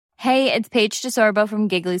Hey, it's Paige DeSorbo from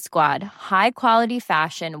Giggly Squad. High quality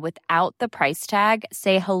fashion without the price tag.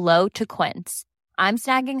 Say hello to Quince. I'm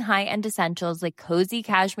snagging high-end essentials like cozy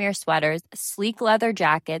cashmere sweaters, sleek leather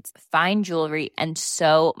jackets, fine jewelry, and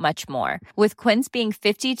so much more. With Quince being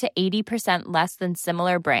 50 to 80% less than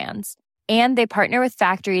similar brands. And they partner with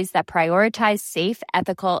factories that prioritize safe,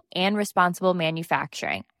 ethical, and responsible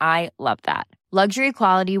manufacturing. I love that. Luxury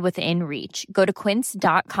quality within reach. Go to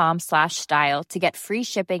quince.com/style to get free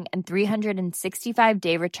shipping and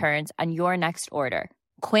 365-day returns on your next order.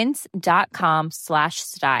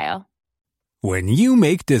 Quince.com/style. When you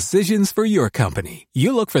make decisions for your company,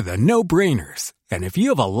 you look for the no-brainers. And if you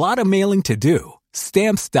have a lot of mailing to do,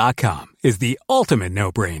 Stamps.com is the ultimate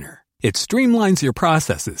no-brainer. It streamlines your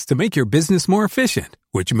processes to make your business more efficient,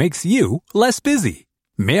 which makes you less busy.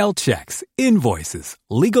 Mail checks, invoices,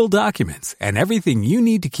 legal documents, and everything you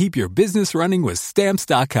need to keep your business running with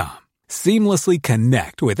Stamps.com. Seamlessly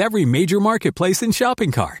connect with every major marketplace and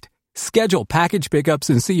shopping cart. Schedule package pickups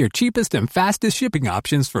and see your cheapest and fastest shipping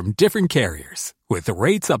options from different carriers. With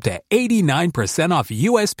rates up to 89% off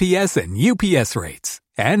USPS and UPS rates.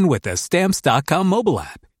 And with the Stamps.com mobile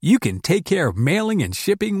app, you can take care of mailing and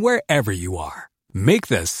shipping wherever you are. Make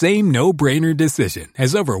the same no-brainer decision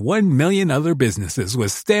as over 1 million other businesses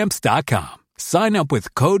with Stamps.com. Sign up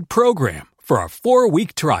with code PROGRAM for a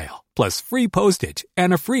 4-week trial, plus free postage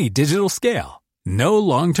and a free digital scale. No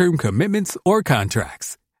long-term commitments or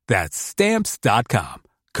contracts. That's Stamps.com.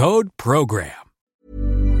 Code PROGRAM.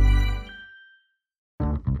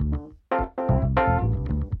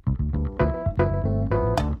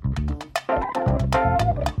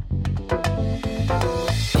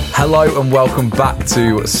 Hello and welcome back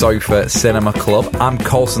to Sofa Cinema Club. I'm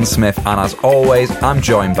Colson Smith and as always I'm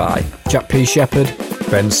joined by Jack P. Shepherd,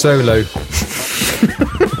 Ben Solo.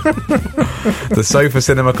 The Sofa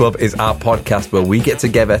Cinema Club is our podcast where we get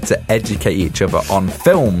together to educate each other on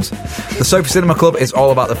films. The Sofa Cinema Club is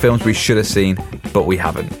all about the films we should have seen, but we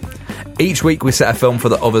haven't. Each week we set a film for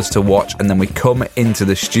the others to watch and then we come into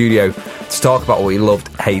the studio to talk about what we loved,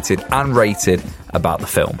 hated and rated about the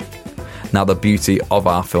film. Now, the beauty of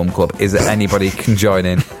our film club is that anybody can join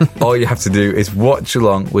in. All you have to do is watch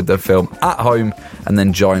along with the film at home and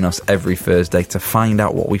then join us every Thursday to find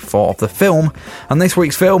out what we thought of the film. And this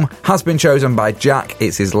week's film has been chosen by Jack.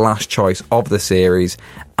 It's his last choice of the series,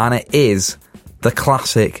 and it is the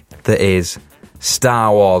classic that is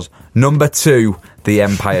Star Wars number 2, The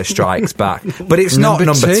Empire Strikes Back. But it's not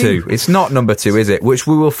number two. It's not number 2, is it? Which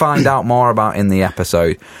we will find out more about in the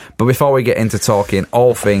episode. But before we get into talking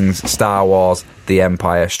all things Star Wars, The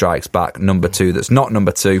Empire Strikes Back, number 2, that's not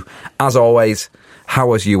number 2, as always,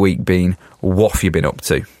 how has your week been? What have you been up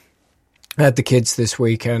to? I had the kids this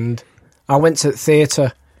weekend. I went to the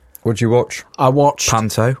theatre. What'd you watch? I watched...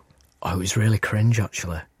 Panto? Oh, it was really cringe,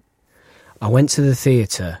 actually. I went to the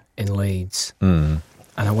theatre in Leeds, and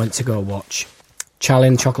I went to go watch Charlie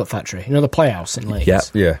and the Chocolate Factory. You know, the Playhouse in Leeds? Yep.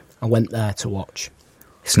 Yeah. I went there to watch.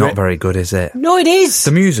 It's not very good, is it? No, it is!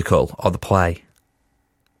 The musical or the play?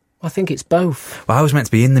 I think it's both. Well, I was meant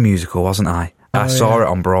to be in the musical, wasn't I? I saw it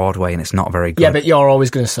on Broadway and it's not very good. Yeah, but you're always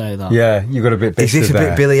going to say that. Yeah, you got a bit bitter. Is this a there.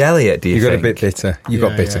 bit Billy Elliot, do you You think? got a bit bitter. You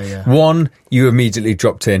got bitter. Yeah. One, you immediately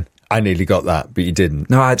dropped in. I nearly got that, but you didn't.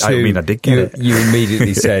 No, I mean, I did get it. You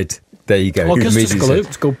immediately said, there you go. Well, You Augustus immediately Gloop,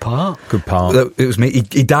 it's a good part. good part. Look, it was me.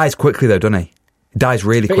 He dies quickly, though, doesn't he? He dies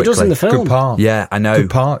really But quickly. he does in the film. Good part. Yeah, I know. Good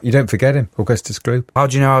part. You don't forget him, Augustus Gloop. How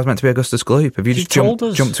do you know I was meant to be Augustus Gloop? Have you just told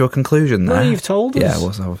us. jumped to a conclusion No, there? you've told us. Yeah, I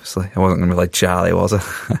was, obviously. I wasn't going to be like Charlie, was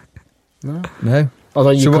I? No.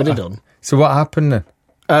 Although you So could what- have done. So what happened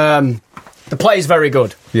then? The play's very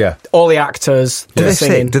good. Yeah. All the actors, Do they're they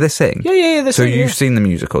singing. sing? Do they sing? Yeah, they So sing, you've yeah. seen the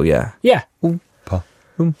musical, yeah? Yeah. Oompa,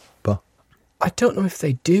 oompa. I don't know if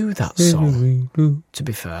they do that song, to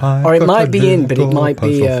be fair. I've Or it got might a be in, but it little might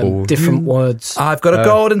be puzzle for different you. words. I've got a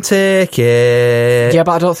golden ticket. Yeah,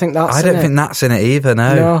 but I don't think that's I in don't it. think that's in it either,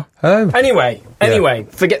 no. No. Oh. Anyway,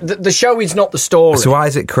 forget the show is not the story. So why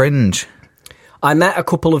is it cringe? I met a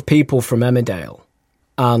couple of people from Emmerdale,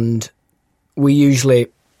 and we usually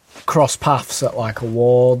cross paths at like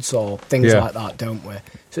awards or things Yeah. like that, don't we?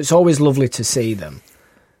 So it's always lovely to see them.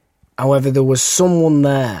 However, there was someone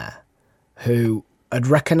there who had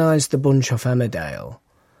recognised the bunch off Emmerdale,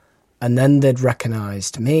 and then they'd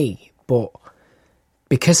recognised me, but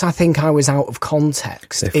because I think I was out of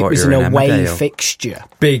context, They it thought was you an were in away Emmerdale. fixture.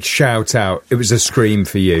 Big shout out. It was a scream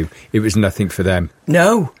for you. It was nothing for them.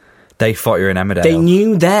 No, They thought you were in Emmerdale. they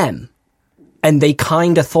knew them, and they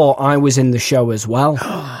kind of thought I was in the show as well.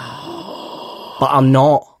 But I'm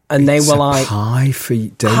not. and they It's were a like, pie for you,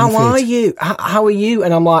 David. how are you? How are you?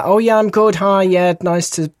 And I'm like, oh yeah, I'm good. Hi, yeah, nice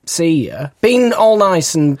to see you. Being all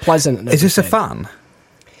nice and pleasant. And Is this a everything. fan?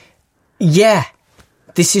 Yeah.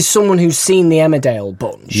 This is someone who's seen the Emmerdale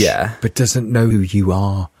bunch. Yeah. But doesn't know who you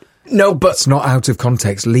are. No, but It's not out of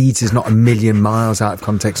context. Leeds is not a million miles out of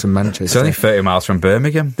context from Manchester. It's only 30 miles from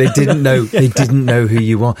Birmingham. They didn't know. They didn't know who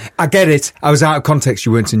you are. I get it. I was out of context.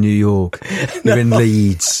 You weren't in New York. You're in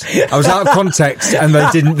Leeds. I was out of context, and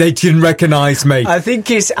they didn't recognise me. I think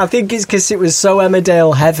it's because it was so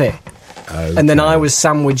Emmerdale heavy. Okay. And then I was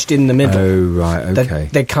sandwiched in the middle. Oh right, okay.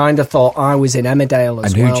 They kind of thought I was in Emmerdale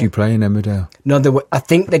as And well. who do you play in Emmerdale? No, I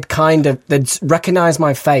think they'd recognised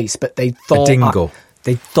my face, but they thought dingle.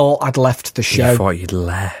 They thought I'd left the show. I thought you'd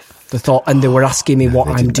left. They thought, and they were asking me what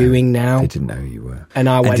They I'm didn't know. doing now. They didn't know who you were. And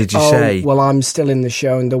I went, did you oh, say- well, I'm still in the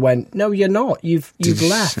show. And they went, no, you're not. You've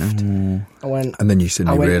left. I went, And then you I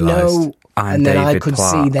suddenly went, realised. no. I'm And then I David could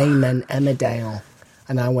Platt. see they meant Emmerdale.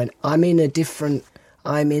 And I went,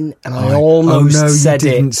 and I almost Oh, no, you said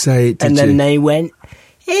didn't say it, did and then you? they went,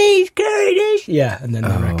 he's Kurdish. Yeah, and then they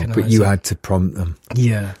recognised But you it. had to prompt them.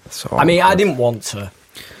 Yeah. So I mean, I didn't want to.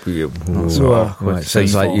 That's Well, awkward. Right,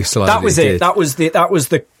 sounds like you slightly That was it. did. That was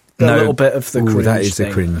the No. little bit of the Ooh, cringe that is the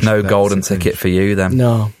thing. cringe. No That's golden the cringe. ticket for you then.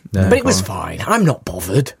 No. No, But it was go fine. I'm not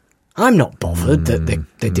bothered. that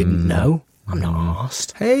they didn't know. I'm not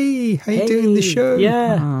asked. Hey, how you doing the show?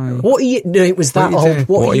 Yeah. What are you? No, it was that What are you old. doing?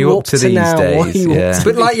 What are you up to these now? What are days? you Yeah. up to?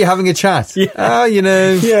 But like you're having a chat. Oh, you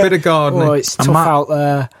know, bit of gardening. Oh, it's I tough might- out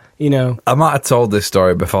there. You know. I might have told this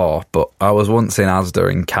story before, but I was once in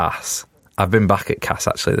Asda in Cass. I've been back at Cass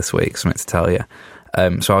actually this week, something to tell you.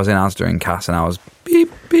 So I was in Asda in Cass and I was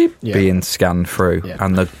beep, beep, being scanned through. Yeah.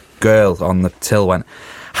 And the girl on the till went,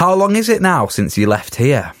 how long is it now since you left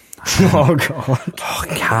here? Oh God. Oh,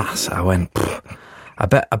 Cass. I went, "Pfft, I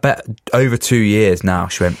bet over 2 years now.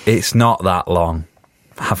 She went, it's not that long.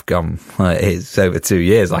 I've gone, well, it's over 2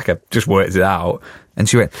 years. Like I just worked it out. And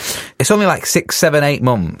she went, it's only like 6, 7, 8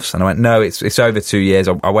 months. And I went, no, it's over 2 years.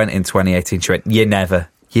 I went in 2018. She went, you never.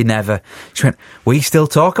 She went, we still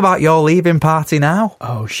talk about your leaving party now.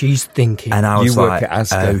 Oh, she's thinking. And I was You work like, at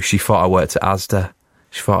Asda. oh, she thought I worked at Asda.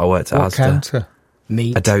 She thought I worked at What Asda. counter?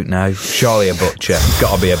 meat. I don't know. Surely a butcher.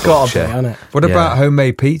 Gotta be a Gotta butcher. be, hasn't it? What Yeah. about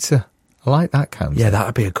homemade pizza? I like that counter. Yeah, that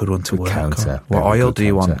would be a good one to Good work counter. on. What Very oil good do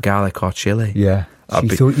you counter. want? Garlic or chili? Yeah. I'd She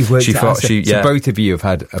be- thought you worked she at thought Asda. she- So yeah. both of you have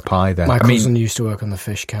had a pie then. My I mean- cousin used to work on the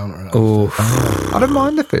fish counter. At Oh, I don't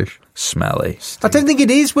mind the fish. smelly. I don't think it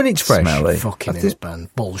is when it's fresh. Smelly. Fucking is, Ben.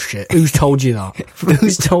 Bullshit. Who's told you that?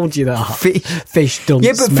 Who's told you that? Fish don't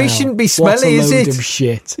Yeah, but smell. fish shouldn't be What a smelly, is load it? of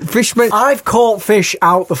shit. Fish may... I've caught fish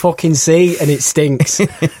out the fucking sea and it stinks. Does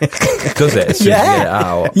it? As soon as you get it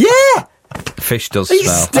out. Yeah. Fish does They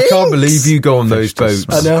smell. stink. I can't believe you go on those does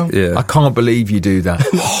boats. smell. I know. Yeah. I can't believe you do that.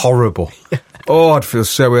 Horrible. Oh, I'd feel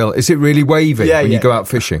so ill. Is it really wavy Yeah, when yeah. you go out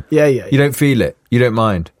fishing? Yeah, yeah, You don't feel it? You don't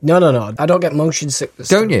mind? No. I don't get motion sickness.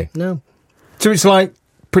 Don't you? No. So it's like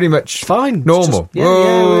pretty much Fine. It's normal. just- yeah,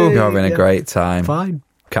 Oh, yeah, You're having a great time. Fine.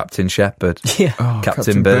 Captain Shepherd. Yeah. Oh,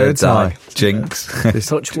 Captain Birdseye. Jinx.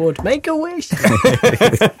 Touch wood. Make a wish.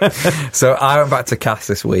 So I went back to Cass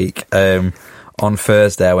this week. On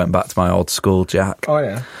Thursday, I went back to my old school, Jack. Oh,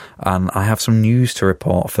 yeah. And I have some news to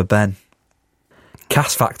report for Ben.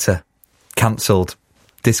 Cass Factor. Cancelled.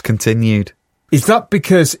 Discontinued. Is that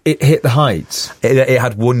because it hit the heights? It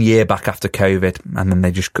had 1 year back after COVID, and then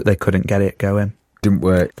they couldn't get it going. Didn't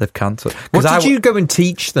work. They've cancelled. What did you go and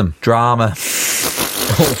teach them? Drama.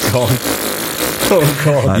 Oh, God. Oh,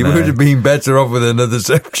 God. I You know. would have been better off with another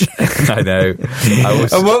subject. I know. I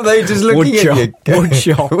was. And what were they just looking at you?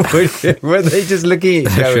 Woodshop. Were they just looking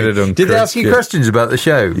at you? I should have done Did they ask you Chris- questions about the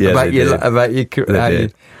show? Yeah, about they your, did. about your,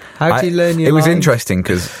 did. how do you learn your It was lines? interesting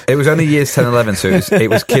because it was only years 10 and 11, so it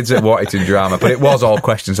was kids that wanted to drama, but it was all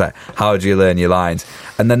questions like, how do you learn your lines?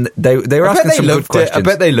 And then they were I bet asking they some good loved it. questions. I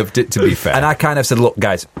bet they loved it, to be fair. And I kind of said, look,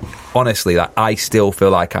 guys, honestly, like, I still feel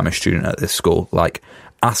like I'm a student at this school. Like,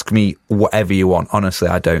 ask me whatever you want. Honestly,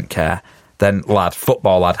 I don't care. Then, lad,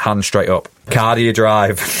 football lad, hand straight up. Car do you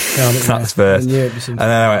drive? That's first. Yeah, And then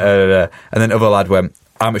I went, and then other lad went,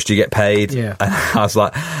 how much do you get paid? Yeah. And I was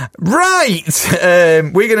like, right,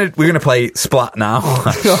 we're gonna play Splat now.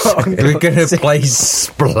 We're going to play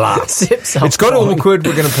Splat. Sips It's got awkward.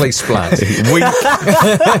 We're going to play Splat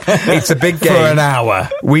It's a big game. for an hour.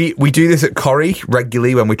 We do this at Corrie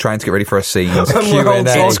regularly when we're trying to get ready for a scene. And we're all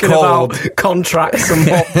Q&A. talking about contracts and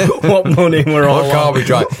what money we're all What car on. we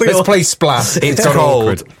drive? Let's play Splat. It's got called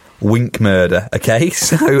awkward. Wink murder, okay?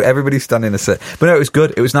 So everybody's standing a but no, it was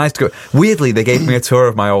good. It was nice to go. Weirdly, they gave me a tour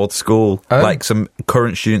of my old school. Like some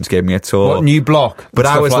current students gave me a tour. What, new block? But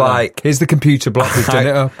I was like, here's the computer block. We've done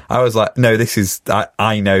it up. I was like, no, this is,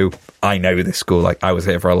 I know this school. Like, I was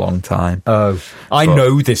here for a long time. Oh, I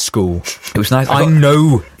know this school. It was nice. I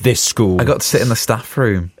know this school. I got to sit in the staff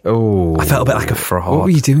room. Oh, I felt a bit like a fraud. What were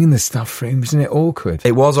you doing in the staff room? Isn't it awkward?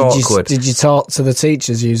 It was awkward. Did you talk to the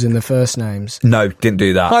teachers using the first names? No, didn't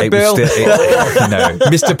do that. Hi, Bill. Was still, no.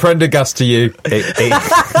 Mr. Prendergast to you.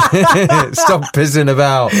 Stop pissing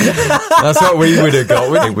about. That's what we would have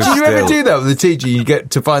got. Did you ever do that with the teacher? You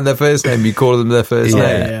get to find their first name, you call them their first name.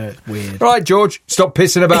 Yeah, weird. Right, George, stop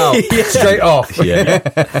pissing about. Straight off. Yeah.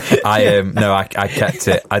 I kept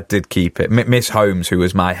it. I did keep it. Miss Holmes, who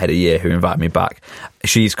was my head of year, who invited me back,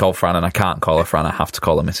 she's called Fran, and I can't call her Fran. I have to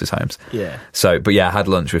call her Mrs. Holmes. Yeah. So, but yeah, I had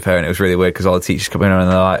lunch with her, and it was really weird because all the teachers come in and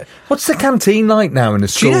they're like, "What's the canteen like now in the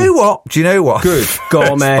school?" Do you know what? Good.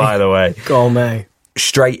 Gourmet. By the way. Gourmet.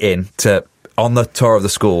 Straight in to, on the tour of the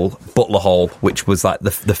school, Butler Hall, which was like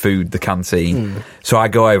the food, the canteen. So I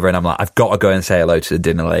go over and I'm like, I've got to go and say hello to the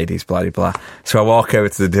dinner ladies, blah, blah, blah. So I walk over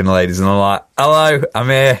to the dinner ladies and I'm like, hello, I'm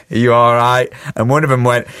here. Are you all right? And one of them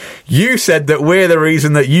went, you said that we're the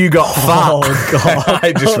reason that you got fat. Oh, God.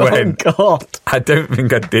 I just went, Oh, God. I don't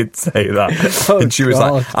think I did say that. Oh, and she was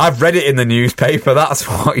God. like, I've read it in the newspaper. That's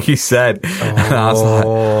what you said. And I was like,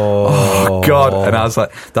 oh, God. And I was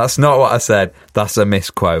like, that's not what I said. That's a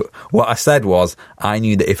misquote. What I said was, I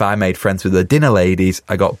knew that if I made friends with the dinner ladies,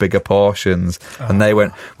 I got bigger portions. And they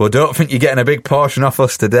went, well, don't think you're getting a big portion off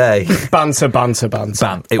us today. Banter.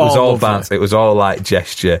 It was all lovely. banter. It was all like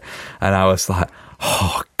gesture. And I was like,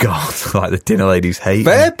 oh, God. Like the dinner ladies hate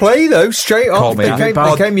Fair me. play though, straight Call off. me They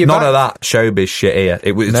out. came you None back. of that showbiz shit here.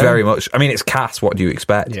 It was No. very much. I mean, it's Cass. What do you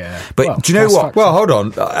expect? Yeah. But Well, do you know Cass what? Factor. Well, hold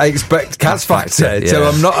on. I expect Cats Factor, Yeah. so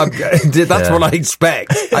I'm not. That's Yeah. what I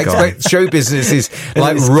expect. I Go on. expect show business is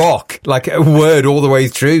like rock, like a word all the way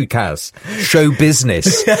through. Kaz, show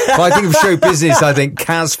business. If I think of show business, I think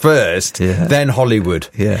Kaz first, Yeah. then Hollywood,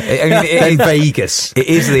 Yeah. then Vegas. It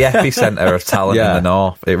is the epicenter of talent Yeah. in the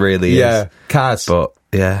North. It really is. Yeah, Kaz. But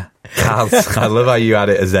yeah, Kaz. I love how you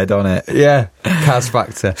added a Z on it. Yeah, Kaz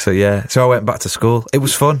Factor. So yeah. So I went back to school. It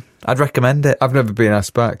was fun. I'd recommend it. I've never been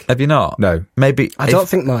asked back. Have you not? No. Maybe. I don't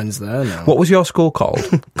think mine's there now. What was your school called?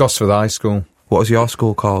 Gosford High School. What was your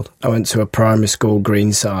school called? I went to a primary school,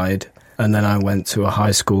 Greenside, and then I went to a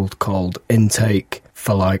high school called Intake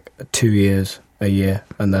for like 2 years, a year,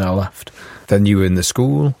 and then I left. Then you were in the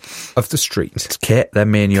school of the street. It's Kit.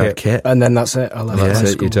 Then me and you had Kit. And then that's it. I left That's high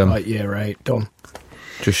it, school, you're done. like year 8, done.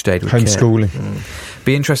 Just stayed with Kit. Homeschooling.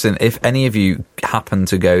 Be interesting if any of you happen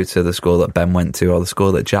to go to the school that Ben went to or the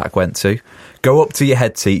school that Jack went to. Go up to your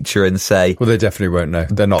head teacher and say, Well, they definitely won't know.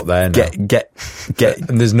 They're not there now. get.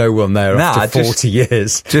 And there's no one there Nah, after 40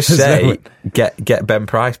 years. Just There's no say, one. get Ben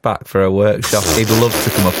Price back for a workshop. He'd love to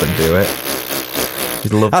come up and do it.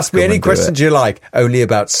 He'd love Ask to me come any and do questions you like, only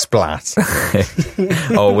about Splat.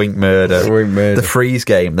 it. Oh, Wink Murder. Wink Murder. The freeze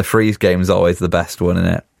game. The freeze game is always the best one, isn't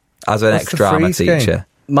it? As an What's the ex-drama freeze game? teacher,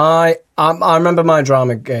 I remember my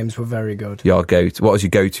drama games were very good. what was your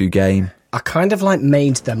go-to game? I kind of like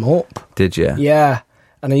made them up. Did you? Yeah.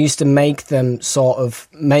 And I used to make them sort of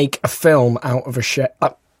make a film out of a shit.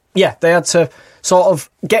 Yeah, they had to sort of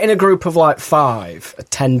get in a group of like 5,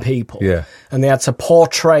 10 people. Yeah. And they had to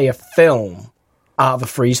portray a film out of a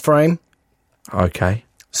freeze frame. Okay.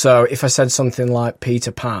 So if I said something like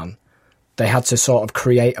Peter Pan, they had to sort of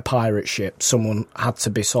create a pirate ship. Someone had to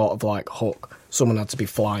be sort of like Hook. Someone had to be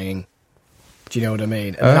flying. Do you know what I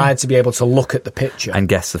mean? And I had to be able to look at the picture And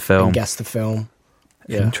guess the film. and guess the film.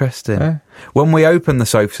 Yeah. Interesting. Yeah. When we open the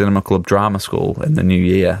Sofa Cinema Club Drama School in the new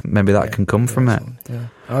year, maybe that can come from it. Yeah.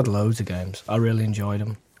 I had loads of games. I really enjoyed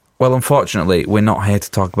them. Well, unfortunately, we're not here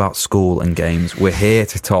to talk about school and games. We're here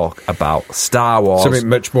to talk about Star Wars. Something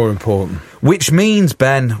much more important. Which means,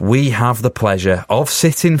 Ben, we have the pleasure of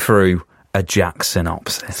sitting through a Jack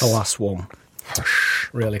synopsis. The last one.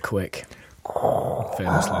 Really quick.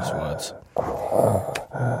 Famous last words.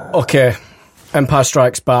 Okay. Empire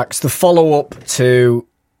Strikes Back. It's the follow-up to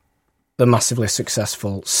the massively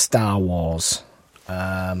successful Star Wars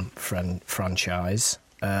franchise.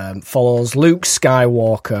 Follows Luke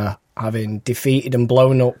Skywalker having defeated and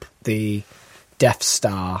blown up the Death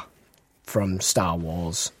Star from Star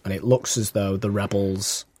Wars, and it looks as though the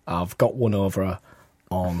rebels have got one over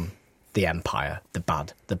on the Empire, the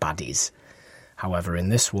baddies. However, in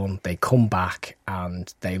this one, they come back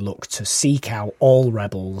and they look to seek out all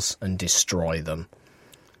rebels and destroy them.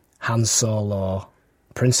 Han Solo,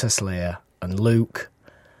 Princess Leia, and Luke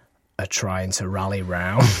are trying to rally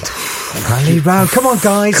round Rally round. Come on,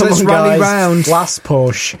 guys. Come let's on, rally guys. round. Last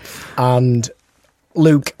push. And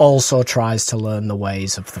Luke also tries to learn the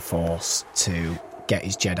ways of the Force to get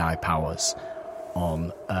his Jedi powers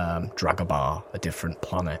on Dagobah, a different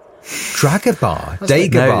planet. Dragobah? No,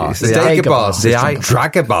 Dagobah. it's The the Dagobah. Dagobah.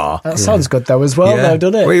 Dragobah. That sounds good though as well, Yeah. though,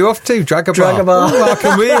 doesn't it? Where are you off to? Dragobah. Dragobah. Oh, I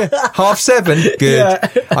can we? 7:30. Good. Yeah.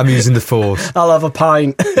 I'm using the Force. I'll have a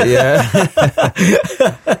pint. Yeah.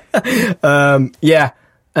 Yeah,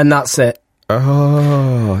 and that's it.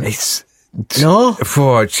 Oh. It's... No?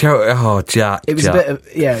 Jack. It was a bit of,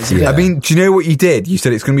 yeah, it was a bit I mean, do you know what you did? You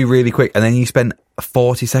said it's going to be really quick, and then you spent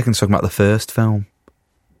 40 seconds talking about the first film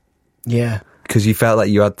yeah. because you felt like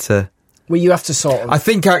you had to. Well, you have to sort of... I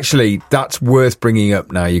think actually that's worth bringing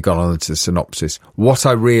up now you've gone on to the synopsis. What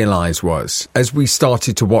I realised was, as we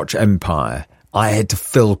started to watch Empire, I had to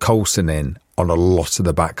fill Coulson in on a lot of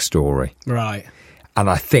the backstory. Right. And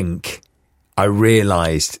I think I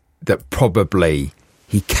realised that probably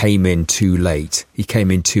he came in too late. He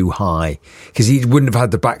came in too high. Because he wouldn't have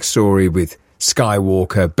had the backstory with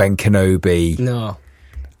Skywalker, Ben Kenobi. No.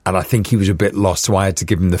 And I think he was a bit lost, so I had to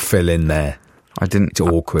give him the fill in there. It's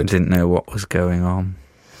awkward. I didn't know what was going on.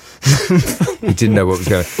 He didn't know what was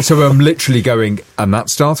going on. So I'm literally going, and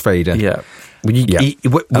that's Darth Vader. Yeah. And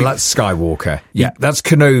that's Skywalker. Yeah, that's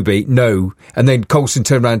Kenobi. No. And then Coulson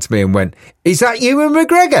turned around to me and went, "Is that Ewan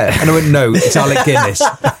McGregor?" And I went, "No, it's Alec Guinness."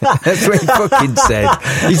 That's what he fucking said.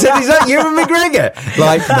 He said, "Is that Ewan McGregor?"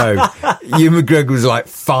 Like, no. Ewan McGregor was like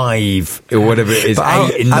 5 or whatever it is,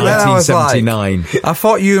 8 in 1979. I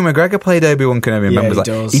thought Ewan McGregor played Obi-Wan Kenobi. Yeah, He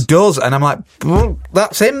does. He does. And I'm like, well,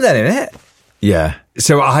 that's him then, isn't it? Yeah.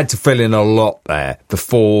 So I had to fill in a lot there. The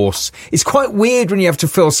Force. It's quite weird when you have to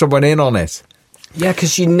fill someone in on it. Yeah,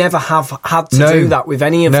 because you never have had to do that with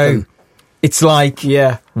any of them. It's like,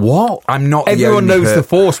 Yeah. what? I'm not the Everyone only knows the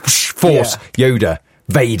Force. Force. Yoda.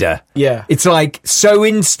 Vader. Yeah. It's like so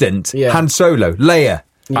instant. Yeah. Han Solo. Leia.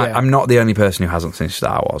 Yeah. I'm not the only person who hasn't seen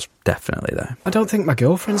Star Wars. Definitely, though. I don't think my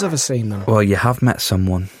girlfriend's ever seen them. Well, you have met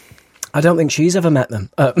someone. I don't think she's ever met them.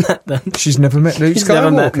 She's never met Luke She's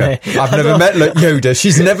never met Skywalker. me. I've never met Yoda.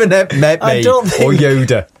 She's never met me I don't think- or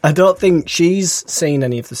Yoda. I don't think she's seen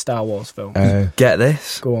any of the Star Wars films. Get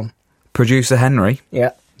this. Go on. Producer Henry,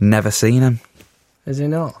 Yeah. never seen him. Is he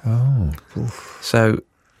not? So,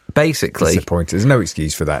 basically, Disappointed. There's no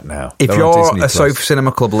excuse for that now. if They're on you're Disney a Plus. Sofa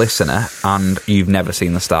Cinema Club listener and you've never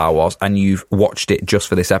seen the Star Wars and you've watched it just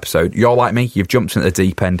for this episode, you're like me. You've jumped into the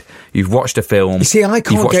deep end. You've watched a film. You see, I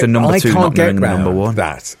can't You've watched get, a number I 2, can't not get knowing the number round 1.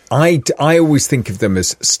 that. I always think of them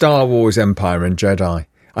as Star Wars, Empire and Jedi.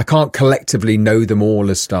 I can't collectively know them all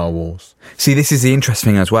as Star Wars. See, this is the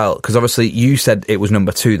interesting thing as well, because obviously you said it was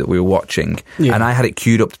number 2 that we were watching, Yeah. and I had it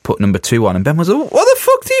queued up to put number 2 on, and Ben was like, what the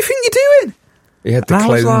fuck do you think you're doing? He had the And I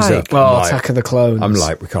was clones like, up. I'm like- Attack of the Clones. I'm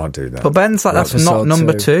like, we can't do that. But Ben's like, that's Episode not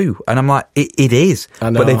number 2. And I'm like, it is. I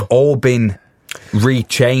know. But they've all been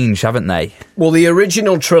rechanged, haven't they? Well, the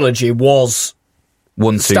original trilogy was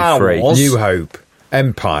 1, 2, Star 3. Wars. New Hope,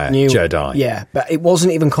 Empire, Jedi. Yeah, but it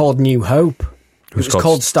wasn't even called New Hope. It was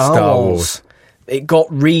called Star Star Wars. Wars. It got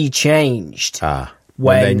rechanged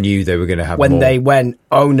When they knew they were going to have when more. they went,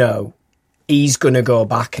 oh no, he's going to go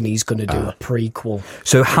back and he's going to do a prequel.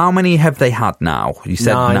 So how many have they had now? You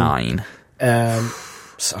said 9.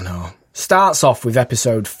 So no, starts off with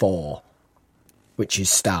episode 4, which is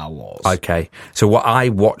Star Wars. Okay. So what I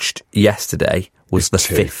watched yesterday was the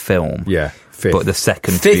 2. 5th film. Yeah, 5th. But the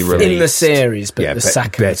second to be Fifth released. in the series, but yeah, the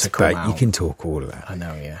second to come but out. you can talk all of that. I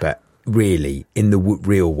know, yeah. But really, in the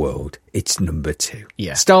real world, it's number 2.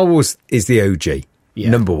 Yeah. Star Wars is the OG. Yeah.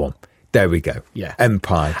 Number 1. There we go. Yeah.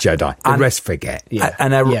 Empire, Jedi. The rest forget. Yeah.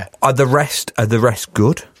 And Yeah. are the rest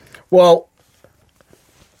good? Well,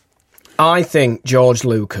 I think George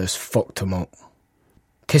Lucas fucked him up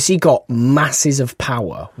because he got masses of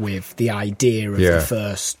power with the idea of Yeah. the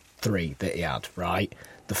first 3 that he had, right?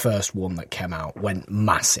 The first one that came out went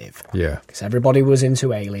massive. Yeah. Because everybody was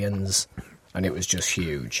into aliens and it was just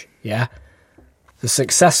huge, yeah? The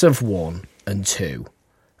success of 1 and 2,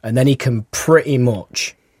 and then he can pretty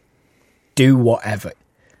much do whatever.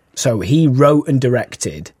 So he wrote and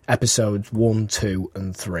directed episodes 1, 2,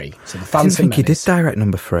 and 3. So the I didn't Phantom think he did Menace. direct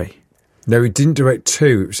number 3. No, he didn't direct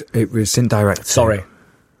 2. It was Didn't direct 2. Sorry.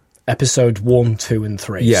 Episode 1, 2, and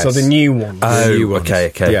 3. Yes. So the new ones. Oh, new ones.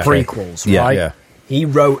 okay. Yeah. Prequels, Yeah, right? yeah. He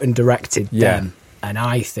wrote and directed Yeah. them, and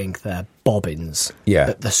I think they're bobbins. Yeah.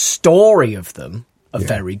 But the story of them are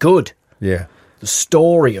very good. Yeah. The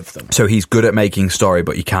story of them. So he's good at making story,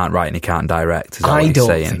 but you can't write and he can't direct. Is that I what he's don't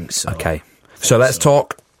saying? think so. Okay. So let's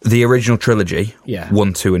talk the original trilogy. Yeah.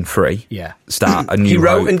 1, 2, and 3. Yeah. Start a new He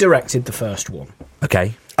wrote Hope. and directed the first one.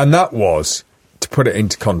 Okay. And that was, to put it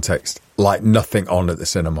into context, like nothing on at the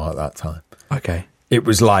cinema at that time. Okay. It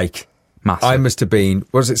was like, Massive. I must have been,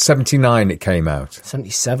 what was it, 79 it came out?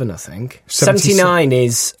 77, I think. 77. 79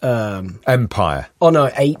 is... Empire. Oh,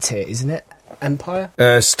 no, 80, isn't it? Empire?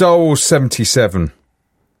 Star Wars 77.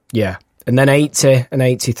 Yeah. And then 80 and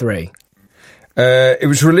 83. It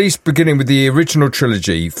was released beginning with the original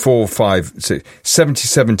trilogy, 4, 5, 6,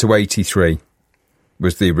 77 to 83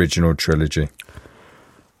 was the original trilogy.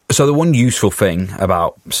 So the one useful thing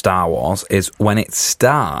about Star Wars is when it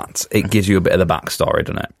starts, it gives you a bit of the backstory,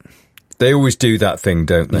 doesn't it? They always do that thing,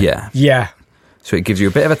 don't they? Yeah. Yeah. So it gives you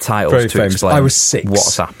a bit of a title Very to famous. explain I was 6.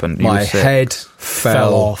 what's happened. You My were 6. head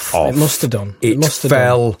fell off. It must have done. It must have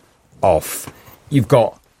fell off. You've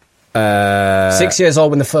got... 6 years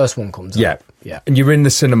old when the first one comes Yeah. out. Yeah. And you're in the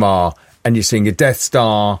cinema and you're seeing a Death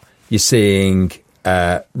Star, you're seeing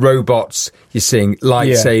robots, you're seeing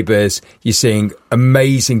lightsabers, you're seeing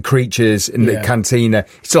amazing creatures in the cantina.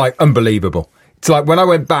 It's like unbelievable. It's like when I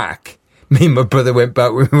went back, me and my brother went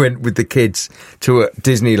back, we went with the kids to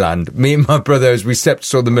Disneyland. Me and my brother, as we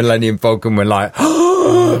saw the Millennium Falcon, were like,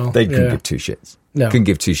 they couldn't give two shits. No. Couldn't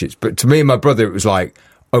give two shits. But to me and my brother, it was like,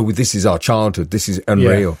 oh, this is our childhood. This is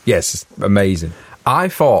unreal. Yeah. Yes, amazing. I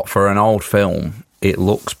thought for an old film, it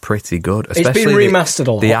looks pretty good. Especially been remastered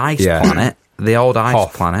a lot. The ice planet. The old ice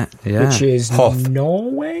Hoth. planet. Yeah. Which is Hoth.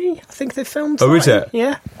 Norway, I think they filmed. Oh, is that. it?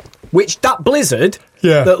 Yeah. Which, that blizzard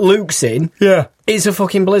that Luke's in Yeah. is a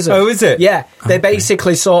fucking blizzard. Oh, is it? Yeah. They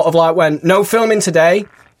basically sort of like went, no filming today,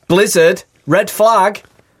 blizzard, red flag,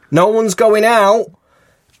 no one's going out.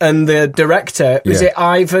 And the director, was Yeah. it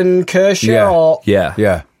Ivan Kershaw Yeah. or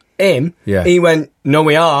Yeah. him? Yeah. He went, no,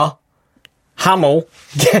 we are. Hamill,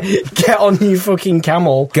 get on you fucking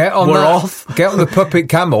camel. Get on We're that. off. Get on the puppet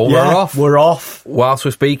camel. Yeah, We're off. We're off. Whilst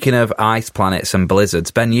we're speaking of ice planets and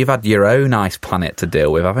blizzards, Ben, you've had your own ice planet to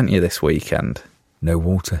deal with, haven't you, this weekend? No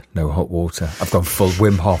water, no hot water. I've gone full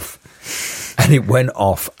Wim Hof. And it went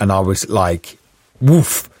off, and I was like,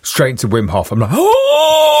 woof, straight into Wim Hof. I'm like,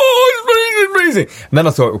 oh, it's freezing. And then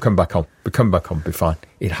I thought it would come back on. Be fine.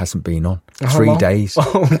 It hasn't been on. 3 long? days.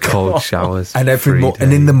 Cold showers. And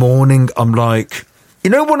and in the morning, I'm like, you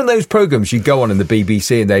know, one of those programs you go on in the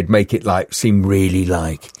BBC and they'd make it like seem really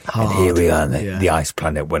like, and here we are, the ice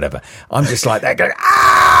planet, whatever. I'm just like that going,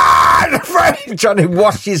 trying to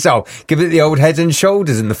wash yourself, give it the old head and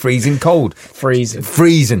shoulders in the freezing cold.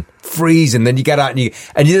 Freezing. Then you get out and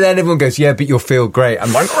then everyone goes, yeah, but you'll feel great.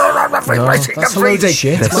 I'm like, That's a load of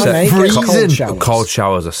shit. That's My mate gets cold freezing. showers. Cold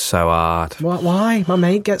showers are so hard. Why? My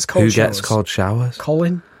mate gets cold Who showers. gets cold showers?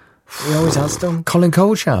 Colin. He always has done. Colin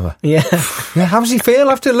Cold Shower. Yeah. Yeah, how does he feel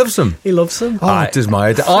after he loves them? He loves them. Oh, it does my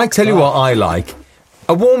head. I tell you what I like.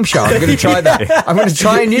 A warm shower. I'm going to try that. I'm going to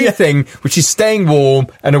try a new thing, which is staying warm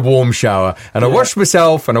and a warm shower. And I wash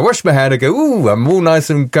myself and I wash my hair and I go, ooh, I'm all nice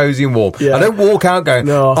and cozy and warm. Yeah. I don't walk out going,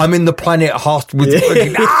 No. I'm in the planet hot with,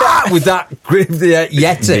 with that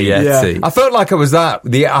Yeti. Yeti. I felt like I was that.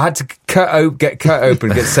 I had to get cut open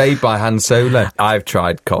and get saved by Han Solo. I've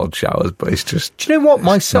tried cold showers, but it's just Do you know what?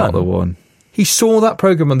 My son, not the one. he saw that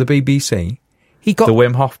programme on the BBC. He got The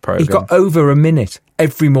Wim Hof programme. He got over a minute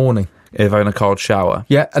every morning. If I'm in a cold shower.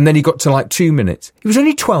 Yeah, and then he got to like 2 minutes. He was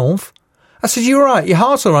only 12. I said, you all right? Your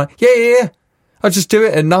heart's all right? Yeah. I just do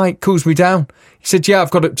it at night, cools me down. He said, yeah,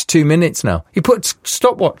 I've got up to 2 minutes now. He put a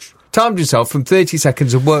stopwatch, timed himself from 30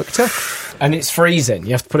 seconds and worked up. And it's freezing.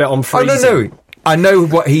 You have to put it on Oh, freezing. no. I know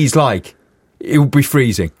what he's like. He'll be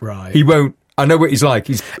freezing. Right. He won't. I know what he's like.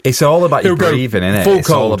 It's all about your He'll go breathing, isn't it? full It's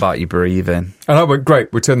all cold. about your breathing. And I went,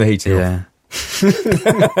 great, we'll turn the heating off. Yeah.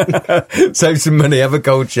 Save some money, have a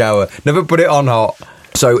cold shower. Never put it on hot.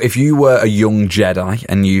 So if you were a young Jedi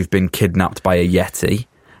and you've been kidnapped by a Yeti,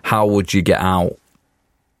 how would you get out?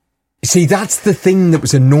 See, that's the thing that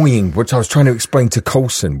was annoying, which I was trying to explain to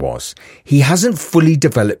Coulson, was he hasn't fully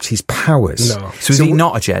developed his powers. No. So is he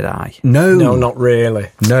not a Jedi? No. No, not really.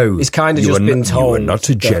 No. He's kind of You just are been not- told. You are not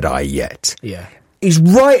a that- Jedi yet. Yeah. He's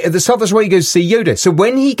right at the start. That's why he goes to see Yoda. So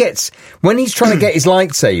when he's trying to get his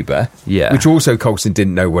lightsaber, Yeah. which also Coulson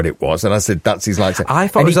didn't know what it was, and I said, that's his lightsaber. I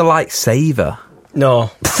thought And it was a lightsaber.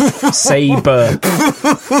 No. Saber.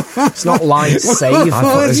 It's not lightsaber. I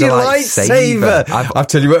thought it was a lightsaber. I'll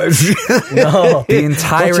tell you what. No. The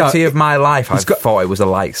entirety out. of my life, I got- thought it was a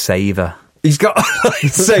lightsaber. He's got a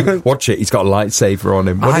lightsaber. Watch it. He's got a lightsaber on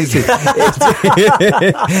him. What is it?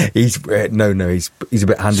 He's a bit handy. So with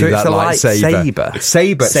it's that a lightsaber.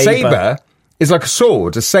 lightsaber? Saber is like a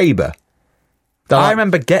sword, a saber. I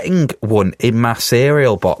remember getting one in my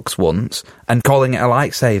cereal box once and calling it a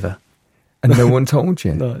lightsaber. And no one told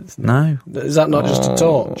you. No, it's not. No. Is that not just a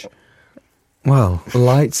torch? Well, A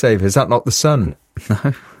lightsaber, is that not the sun?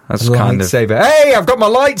 no. That's kind of lightsaber. Hey, I've got my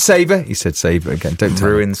lightsaber. He said saber again. Don't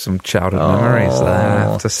ruin some childhood memories there. I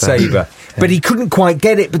have to say. Saber. But he couldn't quite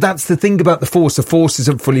get it. But that's the thing about the Force. The Force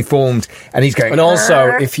isn't fully formed, and he's going. And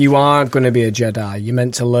also, if you are going to be a Jedi, you're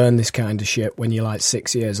meant to learn this kind of shit when you're like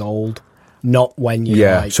 6 years old, not when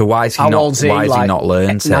you're like. So why is he not? Why has he not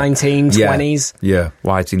learned it? 19, 20s. Yeah.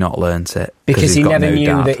 Why has he not learned it? Because he never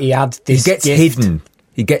knew that he had this. He gets gift. hidden.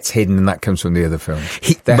 He gets hidden, and that comes from the other film.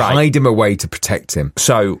 They hide him away to protect him.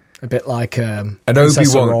 So a bit like an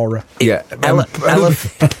Princess Obi-Wan. Aurora. Yeah,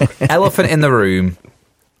 elephant in the room.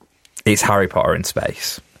 It's Harry Potter in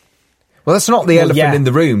space. Well, that's not the elephant in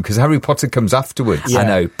the room because Harry Potter comes afterwards. Yeah. I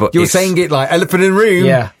know, but you're saying it like elephant in the room.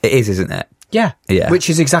 Yeah, it is, isn't it? Yeah, which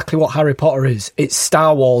is exactly what Harry Potter is. It's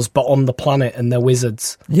Star Wars, but on the planet, and they're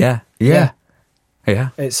wizards. Yeah.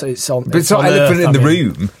 It's on. But it's not elephant in the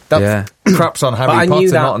room. That craps on Harry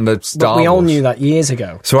Potter, not on the Star Wars. We all knew that years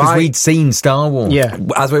ago. So we'd seen Star Wars. Yeah.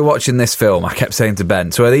 As we were watching this film, I kept saying to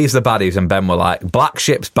Ben, so are these the baddies? And Ben were like, black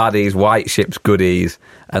ships baddies, white ships goodies,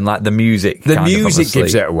 and like the music. The music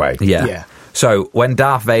gives it away. Yeah. So when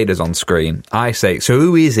Darth Vader's on screen, I say, so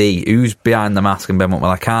who is he? Who's behind the mask? And Ben went,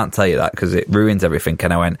 well, I can't tell you that because it ruins everything.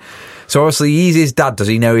 And I went, so obviously he's his dad. Does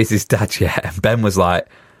he know he's his dad yet? And Ben was like,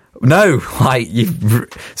 no,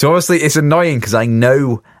 so obviously it's annoying because I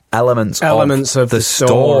know elements of the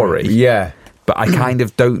story. Yeah. But I kind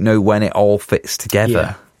of don't know when it all fits together.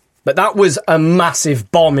 Yeah. But that was a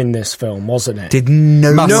massive bomb in this film, wasn't it? Did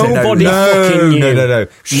nobody fucking knew. No.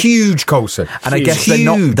 Huge, Coulson. And I guess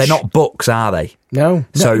they're not books, are they? No.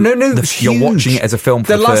 So you're watching it as a film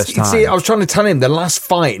for the first time. See, I was trying to tell him the last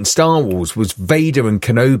fight in Star Wars was Vader and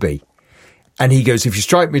Kenobi. And he goes, if you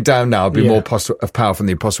strike me down now, I'll be more powerful than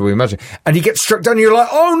the impossible we imagine. And he gets struck down, and you're like,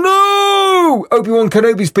 oh no! Obi-Wan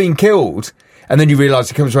Kenobi's being killed. And then you realise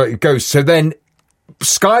he comes right, it goes. So then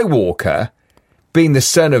Skywalker, being the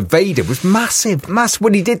son of Vader, was massive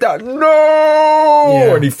when he did that. No!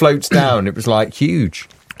 Yeah. And he floats down. It was like huge.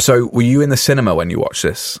 So were you in the cinema when you watched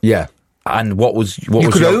this? Yeah. And what was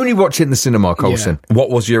you could only watch it in the cinema, Coulson. Yeah.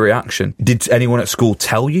 What was your reaction? Did anyone at school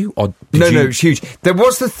tell you? Or No, it's huge. There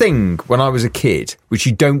was the thing when I was a kid, which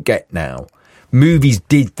you don't get now. Movies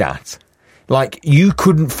did that. Like, you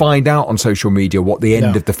couldn't find out on social media what the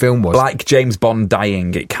end of the film was. Like James Bond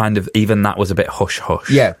dying, it kind of, even that was a bit hush-hush.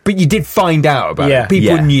 Yeah, but you did find out about it.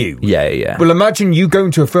 People knew. Yeah. Well, imagine you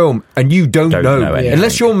going to a film and you don't know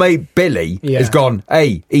unless your mate Billy has gone,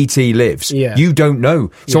 hey, E.T. lives. Yeah. You don't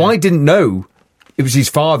know. So I didn't know it was his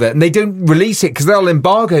father, and they don't release it because they'll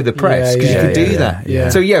embargo the press because you can do that. Yeah.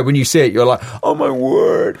 So, when you see it, you're like, oh, my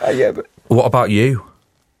word. But what about you?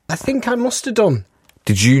 I think I must have done.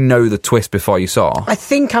 Did you know the twist before you saw? I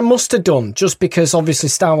think I must have done, just because obviously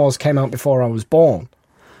Star Wars came out before I was born.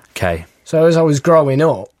 Okay. So as I was growing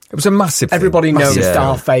up, it was a massive thing. Everybody knows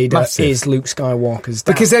Darth Vader is Luke Skywalker's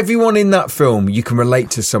dad. Because everyone in that film, you can relate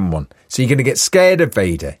to someone. So you're going to get scared of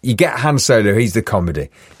Vader. You get Han Solo, he's the comedy.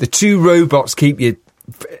 The two robots keep you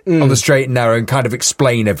on the straight and narrow and kind of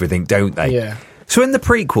explain everything, don't they? Yeah. So in the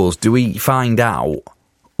prequels, do we find out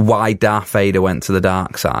why Darth Vader went to the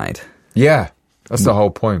dark side? Yeah. That's the whole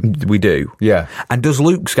point. We do. Yeah. And does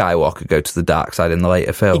Luke Skywalker go to the dark side in the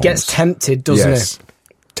later films? He gets tempted, doesn't he?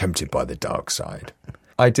 Tempted by the dark side.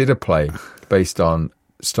 I did a play based on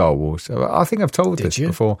Star Wars. I think I've told this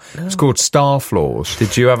before. No. It's called Star Floors.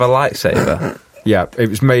 Did you have a lightsaber? Yeah, it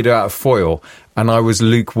was made out of foil, and I was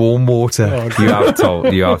lukewarm water. Oh,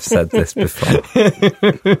 you have said this before.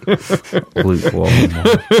 Lukewarm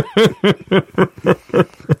water.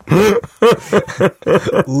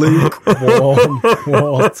 Lukewarm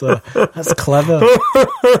water. That's clever.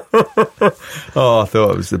 Oh, I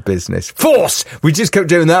thought it was the business. Force! We just kept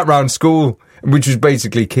doing that around school, which was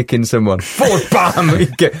basically kicking someone. Force, bam!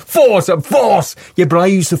 Force! Yeah, but I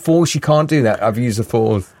use the Force. You can't do that. I've used the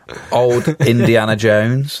Force. Old Indiana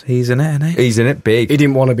Jones. He's in it, isn't he? He's in it big. He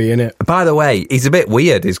didn't want to be in it. By the way, he's a bit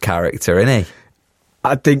weird, his character, isn't he?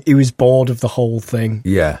 I think he was bored of the whole thing.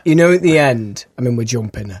 Yeah. You know, at the end, I mean, we're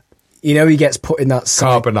jumping. You know, he gets put in that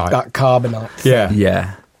carbonite thing,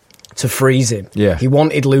 yeah. to freeze him. Yeah. He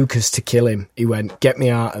wanted Lucas to kill him. He went, get me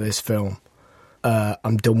out of this film.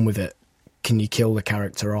 I'm done with it. Can you kill the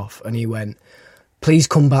character off? And he went, please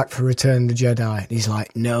come back for Return of the Jedi. And he's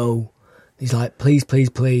like, no. He's like, please, please,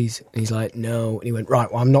 please. And he's like, no. And he went,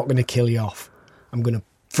 right, well, I'm not going to kill you off. I'm going to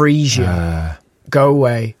freeze you. Go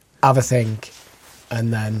away, have a think,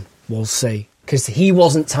 and then we'll see. Because he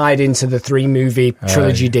wasn't tied into the 3-movie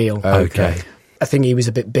trilogy deal. Okay. I think he was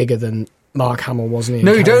a bit bigger than Mark Hamill, wasn't he?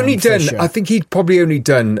 No, he'd only done, I think he'd probably only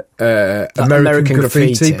done American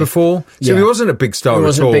Graffiti before. So he wasn't a big star at all. He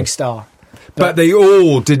wasn't a big star. But they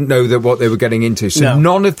all didn't know that what they were getting into. So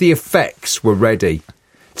none of the effects were ready.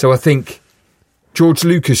 So I think George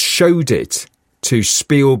Lucas showed it to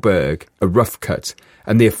Spielberg, a rough cut,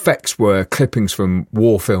 and the effects were clippings from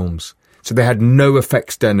war films. So they had no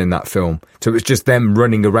effects done in that film. So it was just them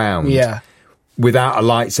running around without a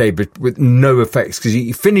lightsaber, with no effects, because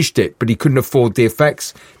he finished it, but he couldn't afford the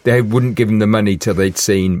effects. They wouldn't give him the money till they'd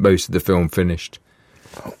seen most of the film finished.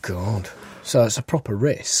 Oh, God. So it's a proper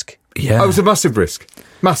risk. Yeah. It was a massive risk.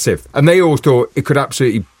 Massive. And they all thought it could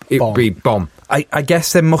absolutely be bomb. I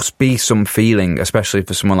guess there must be some feeling, especially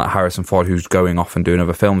for someone like Harrison Ford who's going off and doing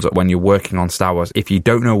other films, that when you're working on Star Wars, if you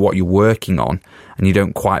don't know what you're working on and you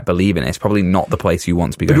don't quite believe in it, it's probably not the place you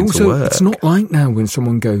want to be going to work. It's not like now when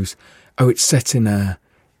someone goes, oh, it's set in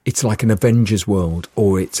it's like an Avengers world,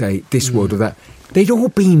 or it's this world or that. They'd all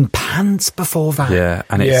been pants before that. Yeah,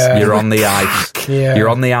 and you're on the ice. Yeah. You're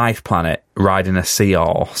on the ice planet riding a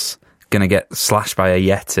seahorse, going to get slashed by a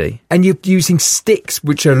Yeti. And you're using sticks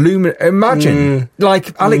which are Imagine,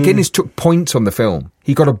 like Alec Guinness took points on the film.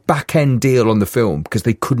 He got a back-end deal on the film because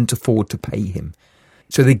they couldn't afford to pay him.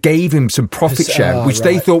 So they gave him some profit share, which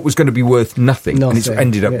they thought was going to be worth nothing. And it's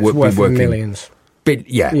ended up worth millions.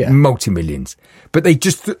 Multi-millions. But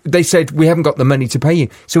they said, we haven't got the money to pay you.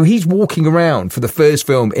 So he's walking around for the first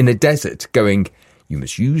film in a desert going, you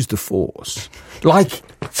must use the Force. Like,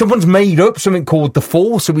 someone's made up something called the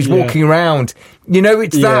Force, so he's walking around. You know,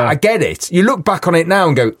 it's that. I get it. You look back on it now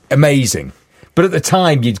and go, amazing. But at the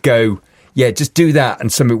time, you'd go, yeah, just do that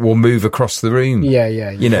and something will move across the room. Yeah.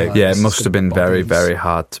 You know, it must have been very, very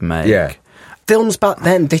hard to make. Yeah. Films back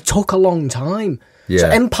then, they took a long time. Yeah. So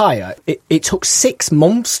Empire, it took 6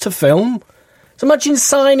 months to film. So imagine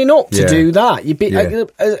signing up to do that. You'd be,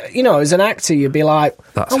 as an actor, you'd be like,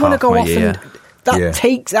 I want to go off and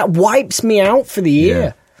that wipes me out for the year.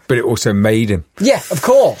 Yeah. But it also made him. Yeah, of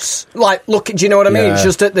course. Like, look, do you know what I mean? It's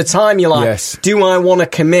just at the time you're like, do I want to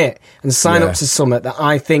commit and sign up to something that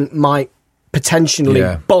I think might potentially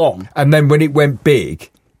bomb? And then when it went big,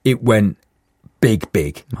 it went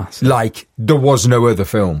big. Massive. Like, there was no other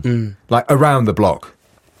film. Like, around the block.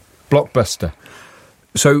 Blockbuster.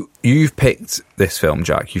 So, you've picked this film,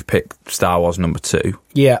 Jack. You've picked Star Wars number 2.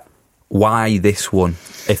 Yeah. Why this one?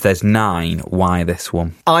 If there's 9, why this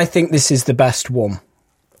one? I think this is the best one.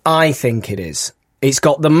 I think it is. It's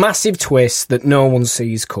got the massive twist that no one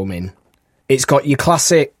sees coming. It's got your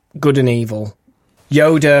classic good and evil.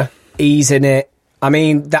 Yoda, he's in it. I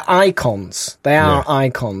mean, the icons. They are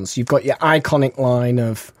icons. You've got your iconic line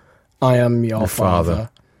of, I am your father.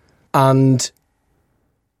 And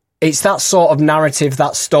it's that sort of narrative,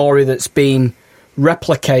 that story that's been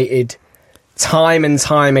replicated time and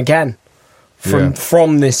time again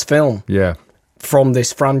from this film. Yeah. From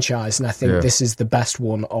this franchise. And I think this is the best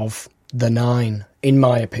one of the 9, in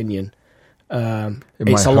my opinion.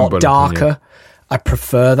 It's a lot darker. I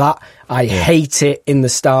prefer that. I hate it in the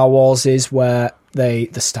Star Warses where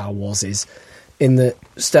in the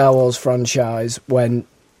Star Wars franchise, when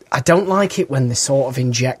I don't like it when they sort of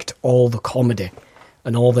inject all the comedy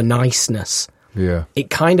and all the niceness. Yeah. It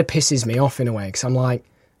kind of pisses me off in a way because I'm like,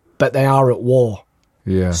 but they are at war.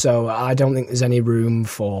 Yeah. So I don't think there's any room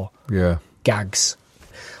for gags.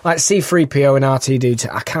 Like C-3PO and R2-D2,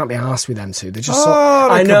 I can't be arsed with them two. They're just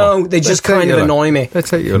I know, they just kind of annoy me.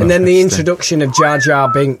 And then the introduction of Jar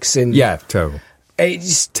Jar Binks in... Yeah, terrible.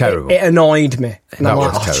 It's terrible. It annoyed me. And I'm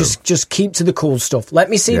like, just keep to the cool stuff. Let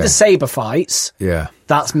me see the saber fights. Yeah.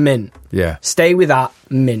 That's mint. Yeah. Stay with that,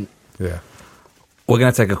 mint. Yeah. We're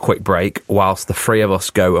going to take a quick break whilst the 3 of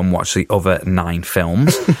us go and watch the other 9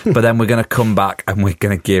 films. But then we're going to come back and we're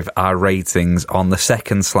going to give our ratings on the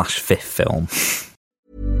 2nd/5th film.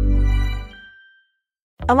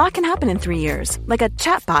 A lot can happen in 3 years, like a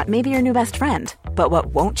chatbot may be your new best friend. But what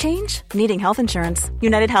won't change? Needing health insurance.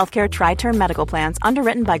 United Healthcare Tri-Term Medical Plans,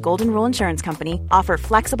 underwritten by Golden Rule Insurance Company, offer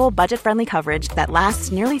flexible, budget-friendly coverage that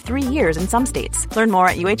lasts nearly 3 years in some states. Learn more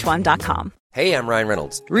at uh1.com. Hey, I'm Ryan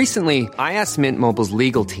Reynolds. Recently, I asked Mint Mobile's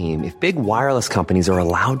legal team if big wireless companies are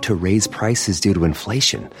allowed to raise prices due to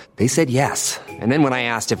inflation. They said yes. And then when I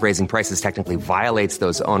asked if raising prices technically violates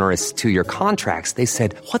those onerous 2-year contracts, they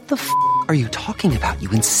said, what the f*** are you talking about,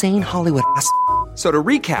 you insane Hollywood ass f- So to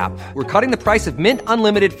recap, we're cutting the price of Mint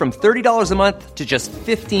Unlimited from $30 a month to just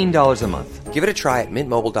 $15 a month. Give it a try at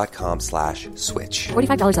mintmobile.com/switch.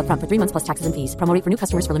 $45 up front for 3 months plus taxes and fees. Promo rate for new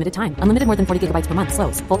customers for limited time. Unlimited more than 40 gigabytes per month.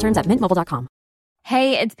 Slows full terms at mintmobile.com.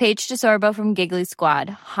 Hey, it's Paige DeSorbo from Giggly Squad.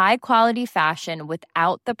 High quality fashion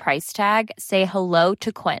without the price tag. Say hello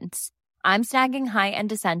to Quince. I'm snagging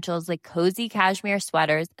high-end essentials like cozy cashmere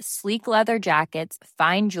sweaters, sleek leather jackets,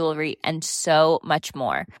 fine jewelry, and so much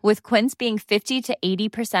more. With Quince being 50 to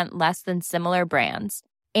 80% less than similar brands.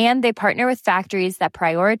 And they partner with factories that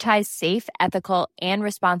prioritize safe, ethical, and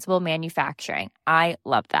responsible manufacturing. I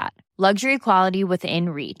love that. Luxury quality within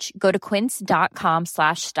reach. Go to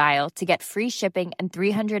quince.com/style to get free shipping and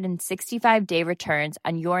 365-day returns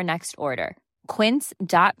on your next order.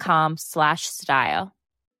 Quince.com/style.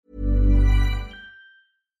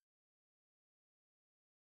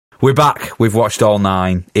 We're back. We've watched all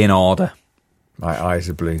 9 in order. My eyes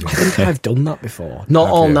are bleeding. I think I've done that before. Not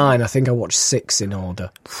all 9. I think I watched 6 in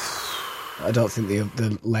order. I don't think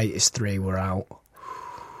the latest 3 were out.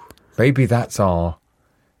 Maybe that's our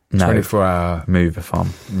 24-hour move-a-thon.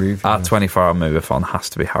 Our 24-hour move-a-thon has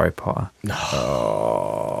to be Harry Potter.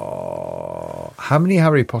 How many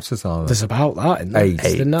Harry Potters are there? There's about that, isn't there? 8.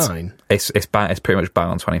 It's the 9. It's pretty much bang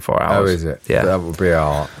on 24 hours. Oh, is it? Yeah. That would be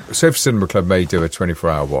our... Sofa Cinema Club may do a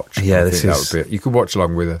 24-hour watch. Yeah, that would be it. You could watch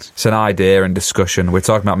along with us. It's an idea and discussion. We're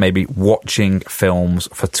talking about maybe watching films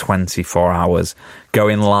for 24 hours,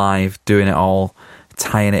 going live, doing it all,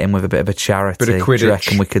 tying it in with a bit of a charity. Bit of Quidditch. Do you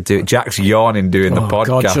reckon we could do it? Jack's yawning doing the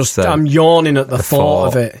podcast. God, I'm yawning at the thought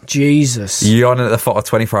of it. Jesus. Yawning at the thought of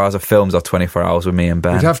 24 hours of films or 24 hours with me and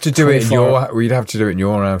Ben. We'd have to do it in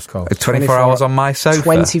your house, Carl. 24 hours on my sofa.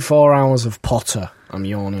 24 hours of Potter. I'm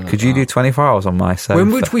yawning. Could you do 24 hours on my sofa?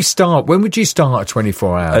 When would we start? When would you start a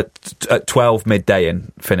 24 hour? At 12 midday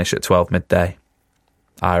and finish at 12 midday,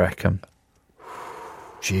 I reckon.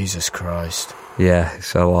 Jesus Christ. Yeah,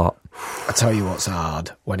 it's a lot. I tell you what's hard,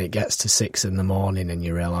 when it gets to 6 in the morning and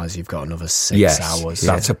you realise you've got another 6 hours.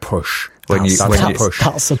 That's a push. That's a push.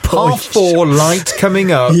 4:30 light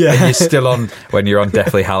coming up, and you're still on. When you're on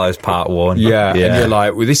Deathly Hallows Part 1. Yeah, and you're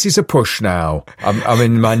like, well, this is a push now. I'm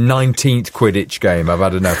in my 19th Quidditch game. I've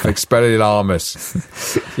had enough.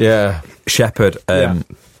 Expelliarmus. Yeah. Shepherd,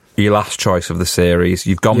 your last choice of the series.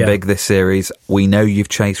 You've gone big this series. We know you've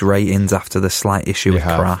chased ratings after the slight issue with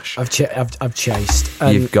Crash. I've chased.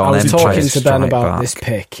 And you've gone. I was talking to Ben about back. this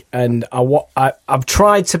pick, and I've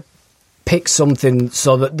tried to pick something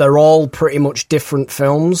so that they're all pretty much different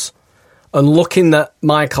films. And looking at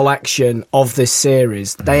my collection of this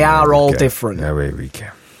series, they are all different. There we go.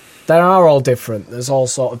 They are all different. There's all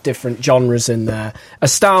sort of different genres in there. A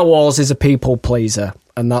Star Wars is a people pleaser,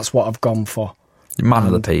 and that's what I've gone for. Man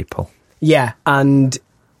of the people. Yeah, and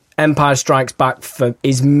Empire Strikes Back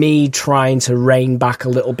is me trying to rein back a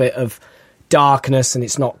little bit of darkness, and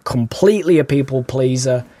it's not completely a people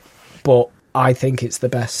pleaser, but I think it's the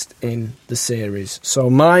best in the series. So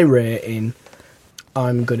my rating,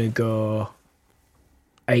 I'm going to go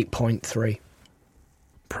 8.3.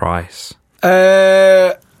 Price.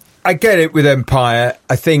 I get it with Empire.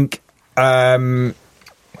 I think my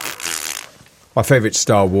favourite's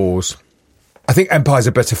Star Wars. I think Empire's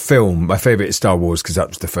a better film. My favourite is Star Wars because that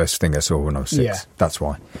was the first thing I saw when I was 6. Yeah. That's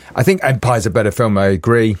why. I think Empire's a better film. I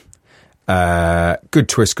agree. Good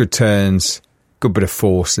twists, good turns, good bit of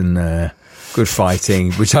force in there, good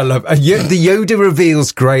fighting, which I love. The Yoda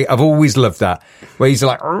reveal's great. I've always loved that. Where he's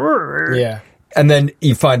like, yeah. And then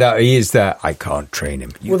you find out he is there. I can't train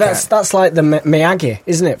him. That's like the Miyagi,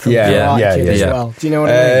 isn't it? From yeah, as well. Do you know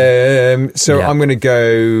what I mean? So I'm going to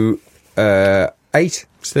go 8.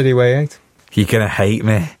 Steady away 8. You're going to hate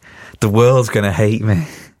me. The world's going to hate me.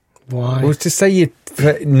 Why? Well, just say your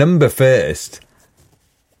number first.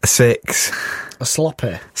 6. A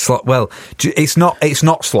sloppy. Well, it's not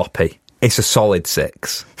sloppy. It's a solid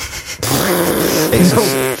 6.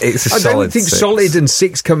 It's a solid 6. I don't think solid and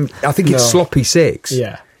 6 come... I think it's sloppy 6.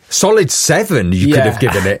 Yeah. Solid 7 you could have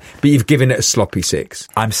given it, but you've given it a sloppy 6.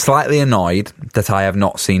 I'm slightly annoyed that I have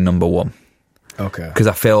not seen number 1. Okay. Because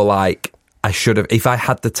I feel like I should have... If I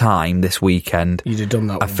had the time this weekend... You'd have done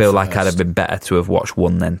that one I feel like first. I'd have been better to have watched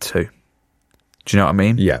 1 than 2. Do you know what I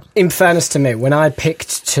mean? Yeah. In fairness to me, when I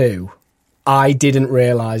picked 2, I didn't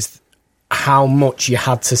realise how much you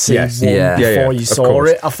had to see one before you saw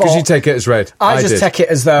it. I thought, because you take it as read. I just take it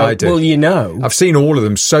as though, well, you know. I've seen all of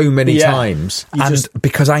them so many times.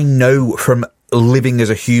 Because I know from living as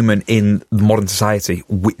a human in modern society,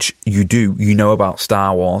 which you do, you know about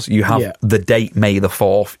Star Wars. You have the date May the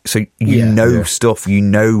 4th, so you know stuff, you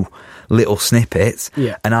know little snippets,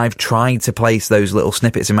 and I've tried to place those little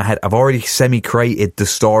snippets in my head. I've already semi-created the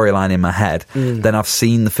storyline in my head. Then I've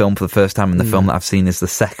seen the film for the first time, and the film that I've seen is the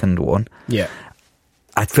second one. Yeah.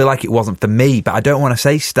 I feel like it wasn't for me, but I don't want to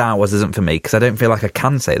say Star Wars isn't for me, because I don't feel like I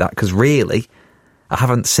can say that, because really, I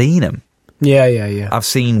haven't seen them. Yeah. I've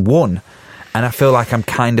seen 1, and I feel like I'm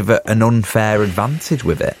kind of at an unfair advantage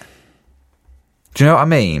with it. Do you know what I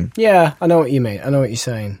mean? Yeah, I know what you mean. I know what you're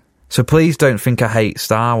saying. So please don't think I hate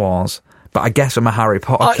Star Wars, but I guess I'm a Harry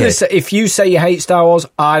Potter kid. Listen, if you say you hate Star Wars,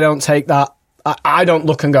 I don't take that. I don't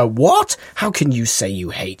look and go, what? How can you say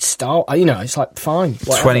you hate Star Wars? You know, it's like, fine.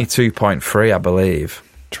 22.3, I believe.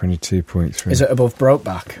 22.3. Is it above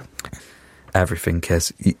Brokeback? Everything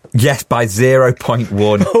is. Yes, by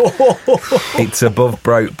 0.1. It's above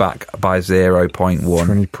Brokeback by 0.1.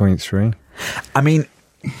 20.3. I mean,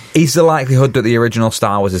 is the likelihood that the original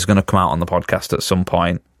Star Wars is going to come out on the podcast at some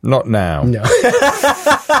point? Not now. No.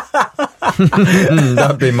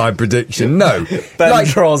 That'd be my prediction. No. Ben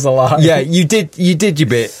draws a line. Yeah, you did your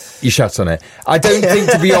bit. You shut on it. I don't think,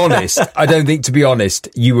 to be honest,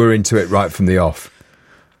 you were into it right from the off.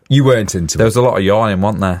 You weren't into There it. was a lot of yawning,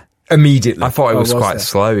 wasn't there? Immediately. I thought it was quite there?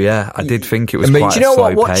 slow, yeah. I did think it was quite Do you know slow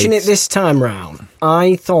what? Watching pace. it this time round,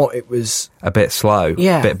 I thought it was A bit slow,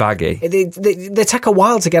 yeah, a bit baggy. They take a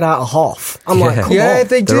while to get out of Hoth. I'm like, come Yeah, on.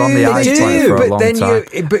 they do. They're on the ice planet for a but long then time.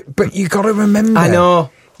 but you got to remember. I know.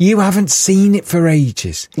 You haven't seen it for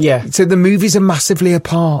ages. Yeah. So the movies are massively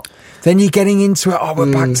apart. Then you're getting into it. Oh,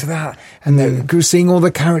 we're back to that, and then you're seeing all the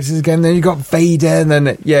characters again. Then you got Vader, and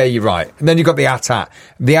then you're right. And then you got the AT-AT.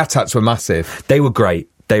 The AT-ATs were massive. They were great.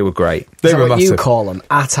 They were great. They Is that were what massive. you call them?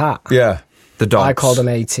 AT-AT. Yeah, The dogs. I call them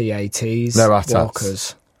AT-ATs. No, AT-ATs.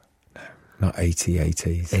 Walkers. not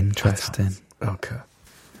AT-ATs. Interesting. Okay.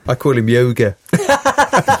 I call him Yoga.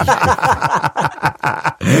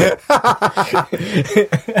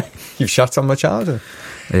 You've shut on my childhood.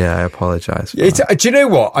 Yeah, I apologise. Do you know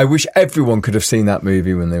what? I wish everyone could have seen that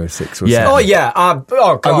movie when they were 6 or Yeah. 7. Oh, yeah.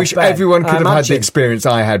 God, I wish Ben, everyone could have had the imagine. experience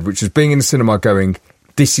I had, which was being in the cinema going,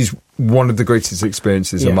 this is one of the greatest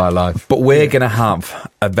experiences Yeah. of my life. But we're going to have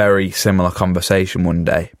a very similar conversation one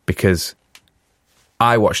day because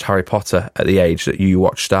I watched Harry Potter at the age that you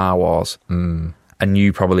watched Star Wars. And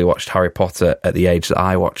you probably watched Harry Potter at the age that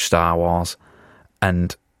I watched Star Wars.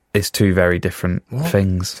 And it's two very different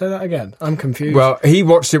things. Say that again. I'm confused. Well, he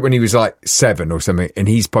watched it when he was like 7 or something, and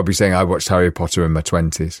he's probably saying I watched Harry Potter in my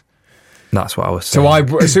 20s. That's what I was saying.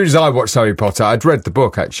 So as soon as I watched Harry Potter, I'd read the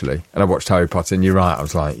book actually, and I watched Harry Potter, and you're right, I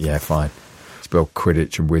was like, yeah, fine. Spelled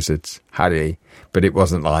Quidditch and wizards, had he? But it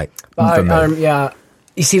wasn't like for me. yeah.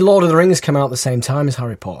 You see, Lord of the Rings came out at the same time as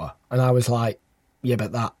Harry Potter, and I was like, yeah,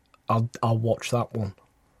 but I'll watch that one.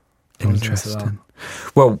 I was into that. Interesting.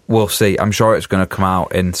 Well, we'll see. I'm sure it's going to come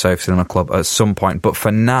out in Sofa Cinema Club at some point. But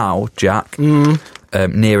for now, Jack,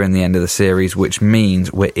 nearing the end of the series, which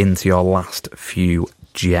means we're into your last few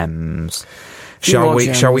gems. Shall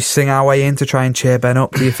we sing our way in to try and cheer Ben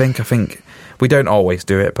up, do you think? I think we don't always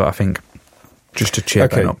do it, but I think just to cheer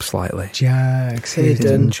Ben up slightly. Jack's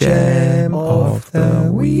Hidden Gem of the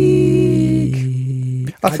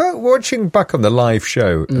Week. I thought watching back on the live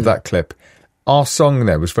show of that clip, our song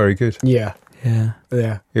there was very good. Yeah. Yeah.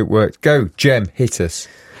 Yeah. It worked. Go, Gem, hit us.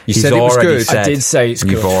 You He's said it was already good. said- I did say it's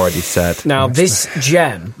You've good. already said. Now, this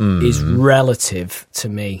gem is relative to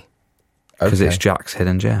me. Because Okay. it's Jack's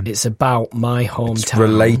hidden gem. It's about my It's hometown.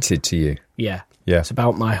 related to you. Yeah. Yeah. It's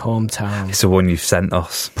about my hometown, It's the one you've sent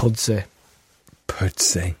us. Pudsey.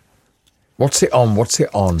 Pudsey. What's it on?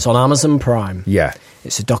 It's on Amazon Prime. Yeah.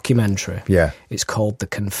 It's a documentary. Yeah. It's called The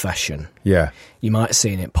Confession. Yeah. You might have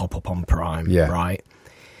seen it pop up on Prime, Yeah. right?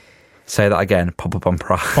 Say that again. Pop up on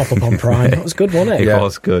Prime. Pop up on Prime. That was good, wasn't it? It Yeah.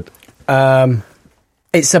 was good.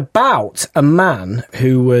 It's about a man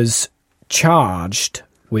who was charged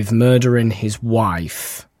with murdering his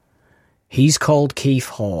wife. He's called Keith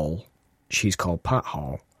Hall. She's called Pat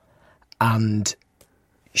Hall. And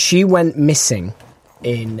she went missing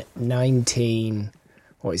in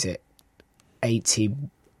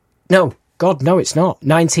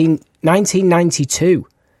 1992.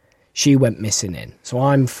 She went missing in. So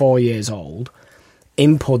I'm 4 years old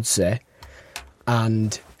in Pudsey,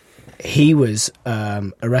 and he was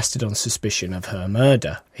arrested on suspicion of her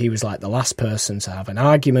murder. He was like the last person to have an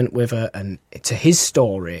argument with her, and to his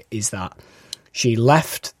story is that she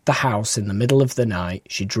left the house in the middle of the night,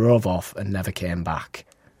 she drove off and never came back,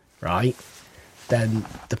 right? Then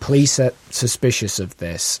the police are suspicious of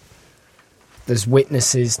this. There's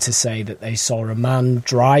witnesses to say that they saw a man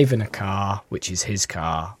driving a car, which is his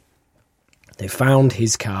car. They found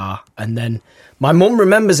his car, and then my mum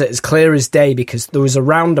remembers it as clear as day because there was a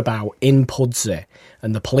roundabout in Pudsey,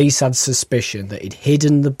 and the police had suspicion that he'd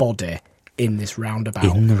hidden the body in this roundabout.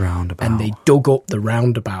 In the roundabout. And they dug up the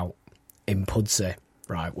roundabout in Pudsey,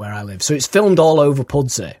 right, where I live. So it's filmed all over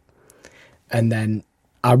Pudsey. And then,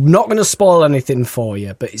 I'm not going to spoil anything for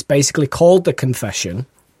you, but it's basically called The Confession.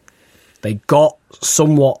 They got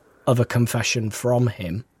somewhat of a confession from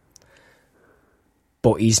him,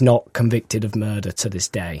 but he's not convicted of murder to this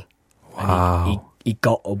day. Wow. And he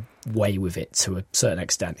got a away with it to a certain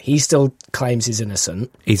extent. He still claims he's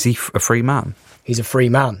innocent. Is he a free man? He's a free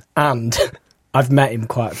man, and I've met him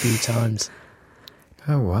quite a few times.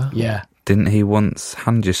 Oh, wow. Yeah. Didn't he once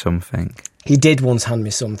hand you something? He did once hand me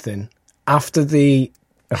something. After the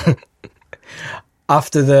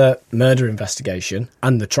murder investigation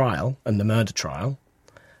and the trial, and the murder trial,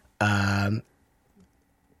 I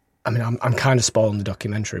mean, I'm kind of spoiling the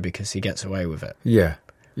documentary because he gets away with it. Yeah,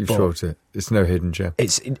 you've shot it. It's no hidden gem.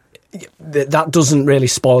 That doesn't really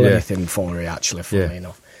spoil anything for me, actually, funnily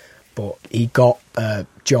enough. But he got a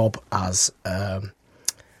job as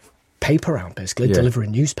paper round, basically,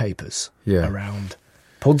 delivering newspapers around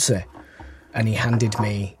Pudsey. And he handed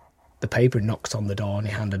me the paper, knocked on the door, and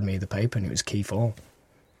he handed me the paper, and it was Keith Hall.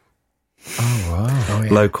 Oh, wow. Oh,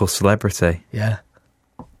 yeah. Local celebrity. Yeah.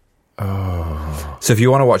 Oh. So if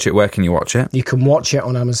you want to watch it, where can you watch it? You can watch it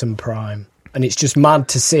on Amazon Prime. And it's just mad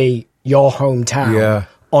to see your hometown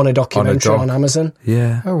on a documentary on Amazon.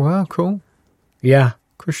 Yeah. Oh, wow, cool. Yeah.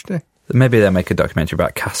 Christy. Maybe they'll make a documentary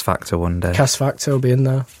about Cast Factor one day. Cast Factor will be in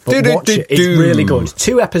there. But watch it. It's really good.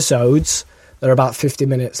 2 episodes. They're about 50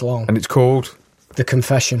 minutes long. And it's called? The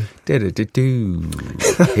Confession.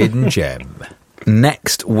 Hidden Gem.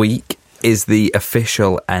 Next week is the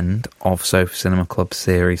official end of Sofa Cinema Club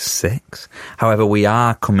Series 6. However, we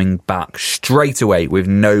are coming back straight away with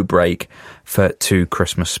no break for 2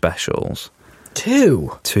 Christmas specials.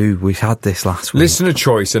 2? 2. We had this last week. Listener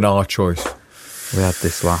choice and our choice. We had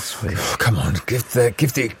this last week. Oh, come on, give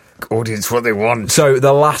the audience what they want. So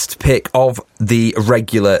the last pick of the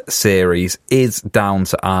regular series is down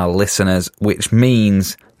to our listeners, which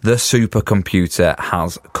means the supercomputer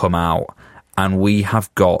has come out. And we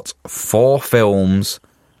have got 4 films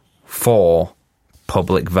for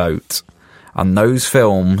public vote. And those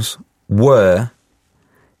films were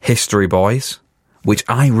History Boys, which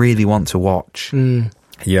I really want to watch.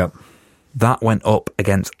 Yep. That went up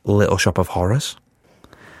against Little Shop of Horrors.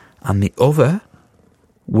 And the other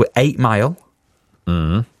were 8 Mile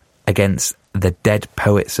against the Dead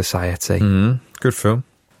Poets Society. Good film.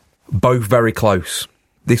 Both very close.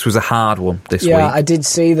 This was a hard one this week. Yeah, I did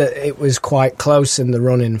see that it was quite close in the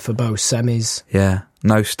running for both semis. Yeah,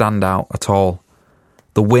 no standout at all.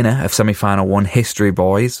 The winner of semi-final 1, History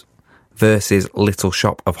Boys versus Little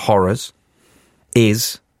Shop of Horrors,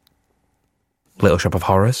 is Little Shop of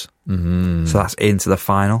Horrors. So that's into the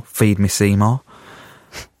final. Feed Me Seymour.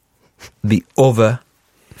 The other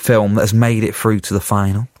film that has made it through to the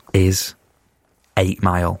final is 8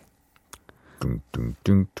 Mile.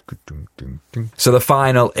 So the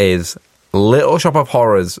final is Little Shop of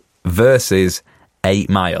Horrors versus 8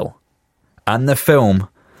 Mile. And the film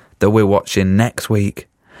that we're watching next week,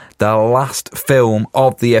 the last film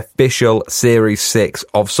of the official Series 6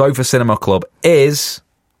 of Sofa Cinema Club, is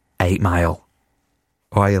 8 Mile.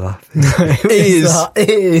 Why are you laughing?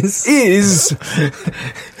 is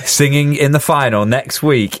singing in the final next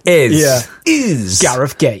week is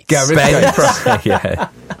Gareth Gates. Yeah.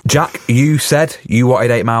 Jack, you said you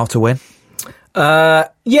wanted 8 Mile to win.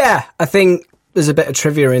 Yeah, I think there's a bit of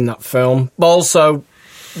trivia in that film. But also,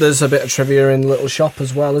 there's a bit of trivia in Little Shop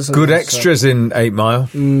as well, isn't there? Good extras in 8 Mile.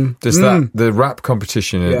 There's the rap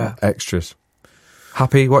competition in extras.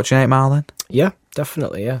 Happy watching 8 Mile then? Yeah,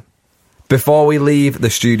 definitely, yeah. Before we leave the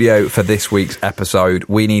studio for this week's episode,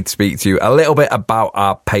 we need to speak to you a little bit about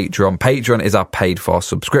our Patreon. Patreon is our paid-for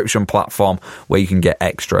subscription platform where you can get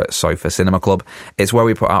extra Sofa Cinema Club. It's where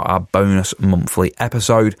we put out our bonus monthly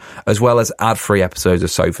episode, as well as ad-free episodes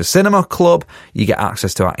of Sofa Cinema Club. You get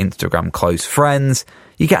access to our Instagram close friends.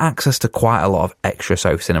 You get access to quite a lot of extra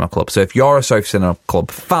Sofa Cinema Club. So if you're a Sofa Cinema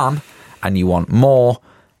Club fan and you want more,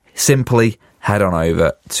 simply head on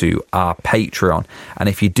over to our Patreon. And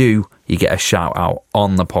if you do, you get a shout out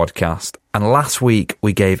on the podcast. And last week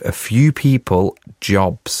we gave a few people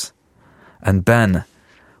jobs. And Ben,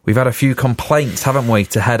 we've had a few complaints, haven't we,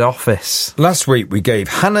 to head office? Last week we gave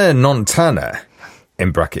Hannah Nontana,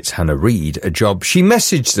 in brackets Hannah Reid, a job. She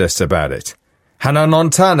messaged us about it. Hannah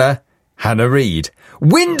Nontana, Hannah Reid.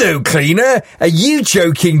 Window cleaner? Are you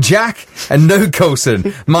joking, Jack? And no,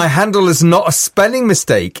 Coulson, my handle is not a spelling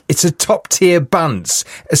mistake. It's a top-tier bants,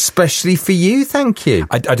 especially for you, thank you.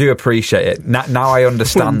 I do appreciate it. Now I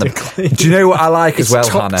understand them. Do you know what I like as well,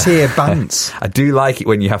 Hannah? Top-tier bants. I do like it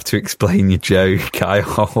when you have to explain your joke. I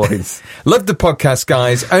always... Love the podcast,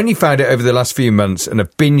 guys. Only found it over the last few months and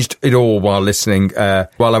have binged it all while listening,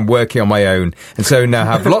 while I'm working on my own. And so now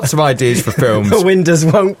have lots of ideas for films. The windows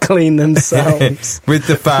won't clean themselves. With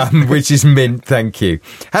the fam, which is mint, thank you.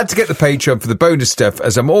 Had to get the Patreon for the bonus stuff,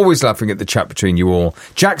 as I'm always laughing at the chat between you all.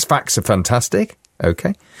 Jack's facts are fantastic.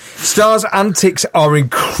 Okay. Star's antics are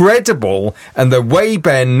incredible, and the way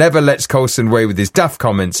Ben never lets Coulson away with his daft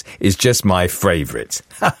comments is just my favourite.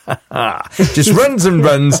 Just runs and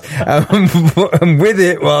runs, and with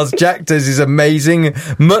it, whilst Jack does his amazing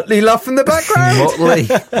Muttley laugh in the background.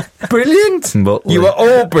 Muttley. Brilliant. Muttley. You are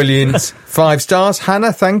all brilliant. 5 stars.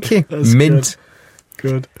 Hannah, thank you. That's Mint.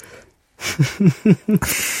 Good.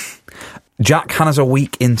 Jack Hannah's a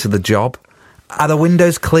week into the job. Are the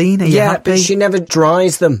windows clean? Are you happy? But she never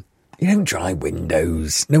dries them. You don't dry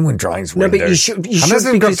windows. No one dries No, windows. but you should Hannah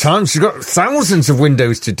hasn't got time. She's got thousands of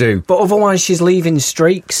windows to do. But otherwise she's leaving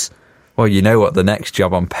streaks. Well, you know what the next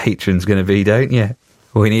job on Patreon's going to be, don't you?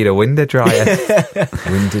 We need a window dryer.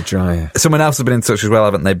 Window dryer. Someone else has been in touch as well,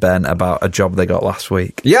 haven't they, Ben, about a job they got last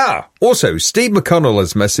week? Yeah. Also, Steve McConnell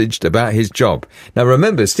has messaged about his job. Now,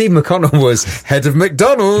 remember, Steve McConnell was head of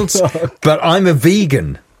McDonald's, but I'm a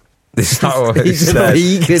vegan. This is not what He's a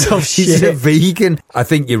vegan. He's a vegan. I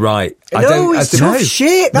think you're right. It's tough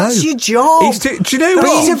shit. That's your job. Do you know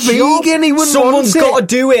what? He's a vegan. He wouldn't Someone's want it. got to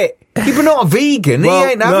do it. You're not a vegan. Well,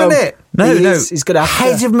 he ain't having it. No. He's going to have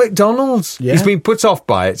Head to. of McDonald's. Yeah. He's been put off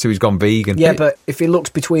by it, so he's gone vegan. Yeah, but if he looks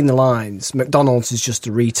between the lines, McDonald's is just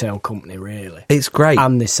a retail company, really. It's great.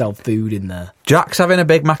 And they sell food in there. Jack's having a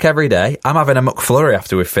Big Mac every day. I'm having a McFlurry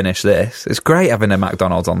after we finish this. It's great having a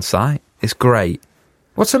McDonald's on site. It's great.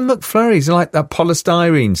 What's a McFlurry? Is it like that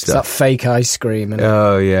polystyrene It's that stuff? fake ice cream. Isn't it?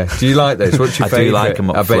 Oh, yeah. Do you like those? What's your I do favourite? like a I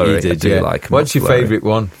bet McFlurry. you did, I do yeah. like a What's your McFlurry. favourite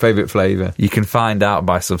one? Favourite flavour? You can find out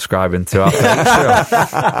by subscribing to our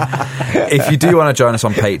Patreon. If you do want to join us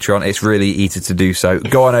on Patreon, it's really easy to do so.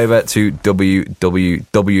 Go on over to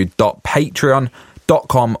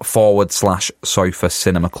www.patreon.com/Sofa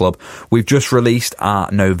Cinema Club. We've just released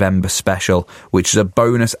our November special, which is a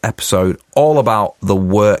bonus episode all about the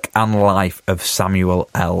work and life of Samuel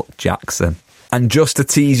L. Jackson. And just to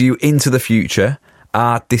tease you into the future,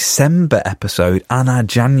 our December episode and our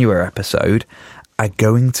January episode are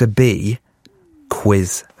going to be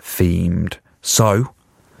quiz themed. So,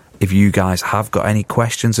 if you guys have got any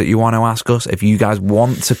questions that you want to ask us, if you guys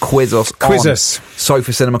want to quiz us on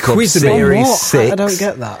Sofa Cinema Club Quiz me. Series What? 6. I don't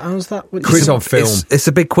get that. How's that? Quiz on film. It's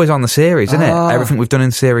a big quiz on the series, isn't it? Everything we've done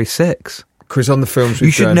in Series 6. Quiz on the films You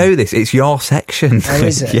we've should done. know this. It's your section. Oh,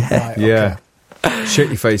 is it? Yeah. Right, Yeah. Shake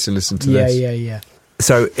your face and listen to Yeah, this. yeah.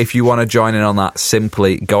 So if you want to join in on that,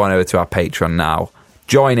 simply go on over to our Patreon now.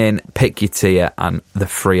 Join in, pick your tier, and the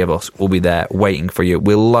 3 of us will be there waiting for you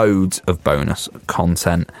with loads of bonus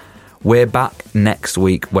content. We're back next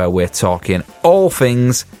week where we're talking all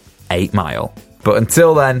things 8 Mile. But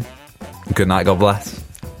until then, good night, God bless.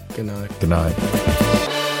 Good night. Good night.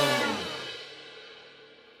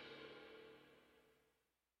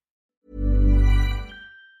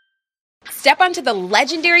 Step onto the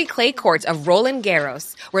legendary clay courts of Roland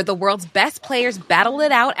Garros, where the world's best players battle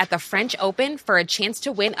it out at the French Open for a chance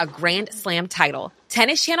to win a Grand Slam title.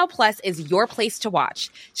 Tennis Channel Plus is your place to watch.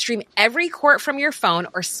 Stream every court from your phone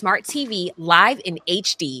or smart TV live in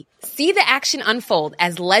HD. See the action unfold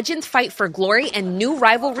as legends fight for glory and new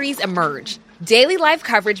rivalries emerge. Daily live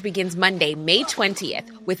coverage begins Monday, May 20th,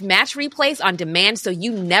 with match replays on demand so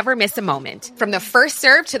you never miss a moment. From the first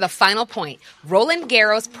serve to the final point, Roland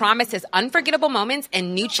Garros promises unforgettable moments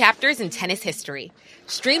and new chapters in tennis history.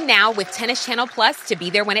 Stream now with Tennis Channel Plus to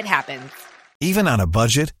be there when it happens. Even on a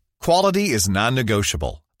budget, quality is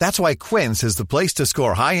non-negotiable. That's why Quince is the place to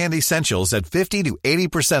score high-end essentials at 50 to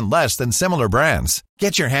 80% less than similar brands.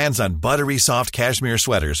 Get your hands on buttery soft cashmere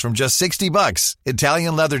sweaters from just $60,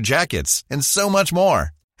 Italian leather jackets, and so much more.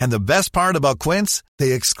 And the best part about Quince,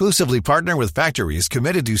 they exclusively partner with factories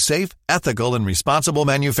committed to safe, ethical, and responsible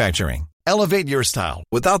manufacturing. Elevate your style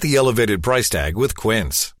without the elevated price tag with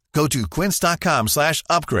Quince. Go to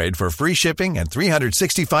quince.com/upgrade for free shipping and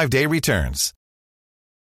 365-day returns.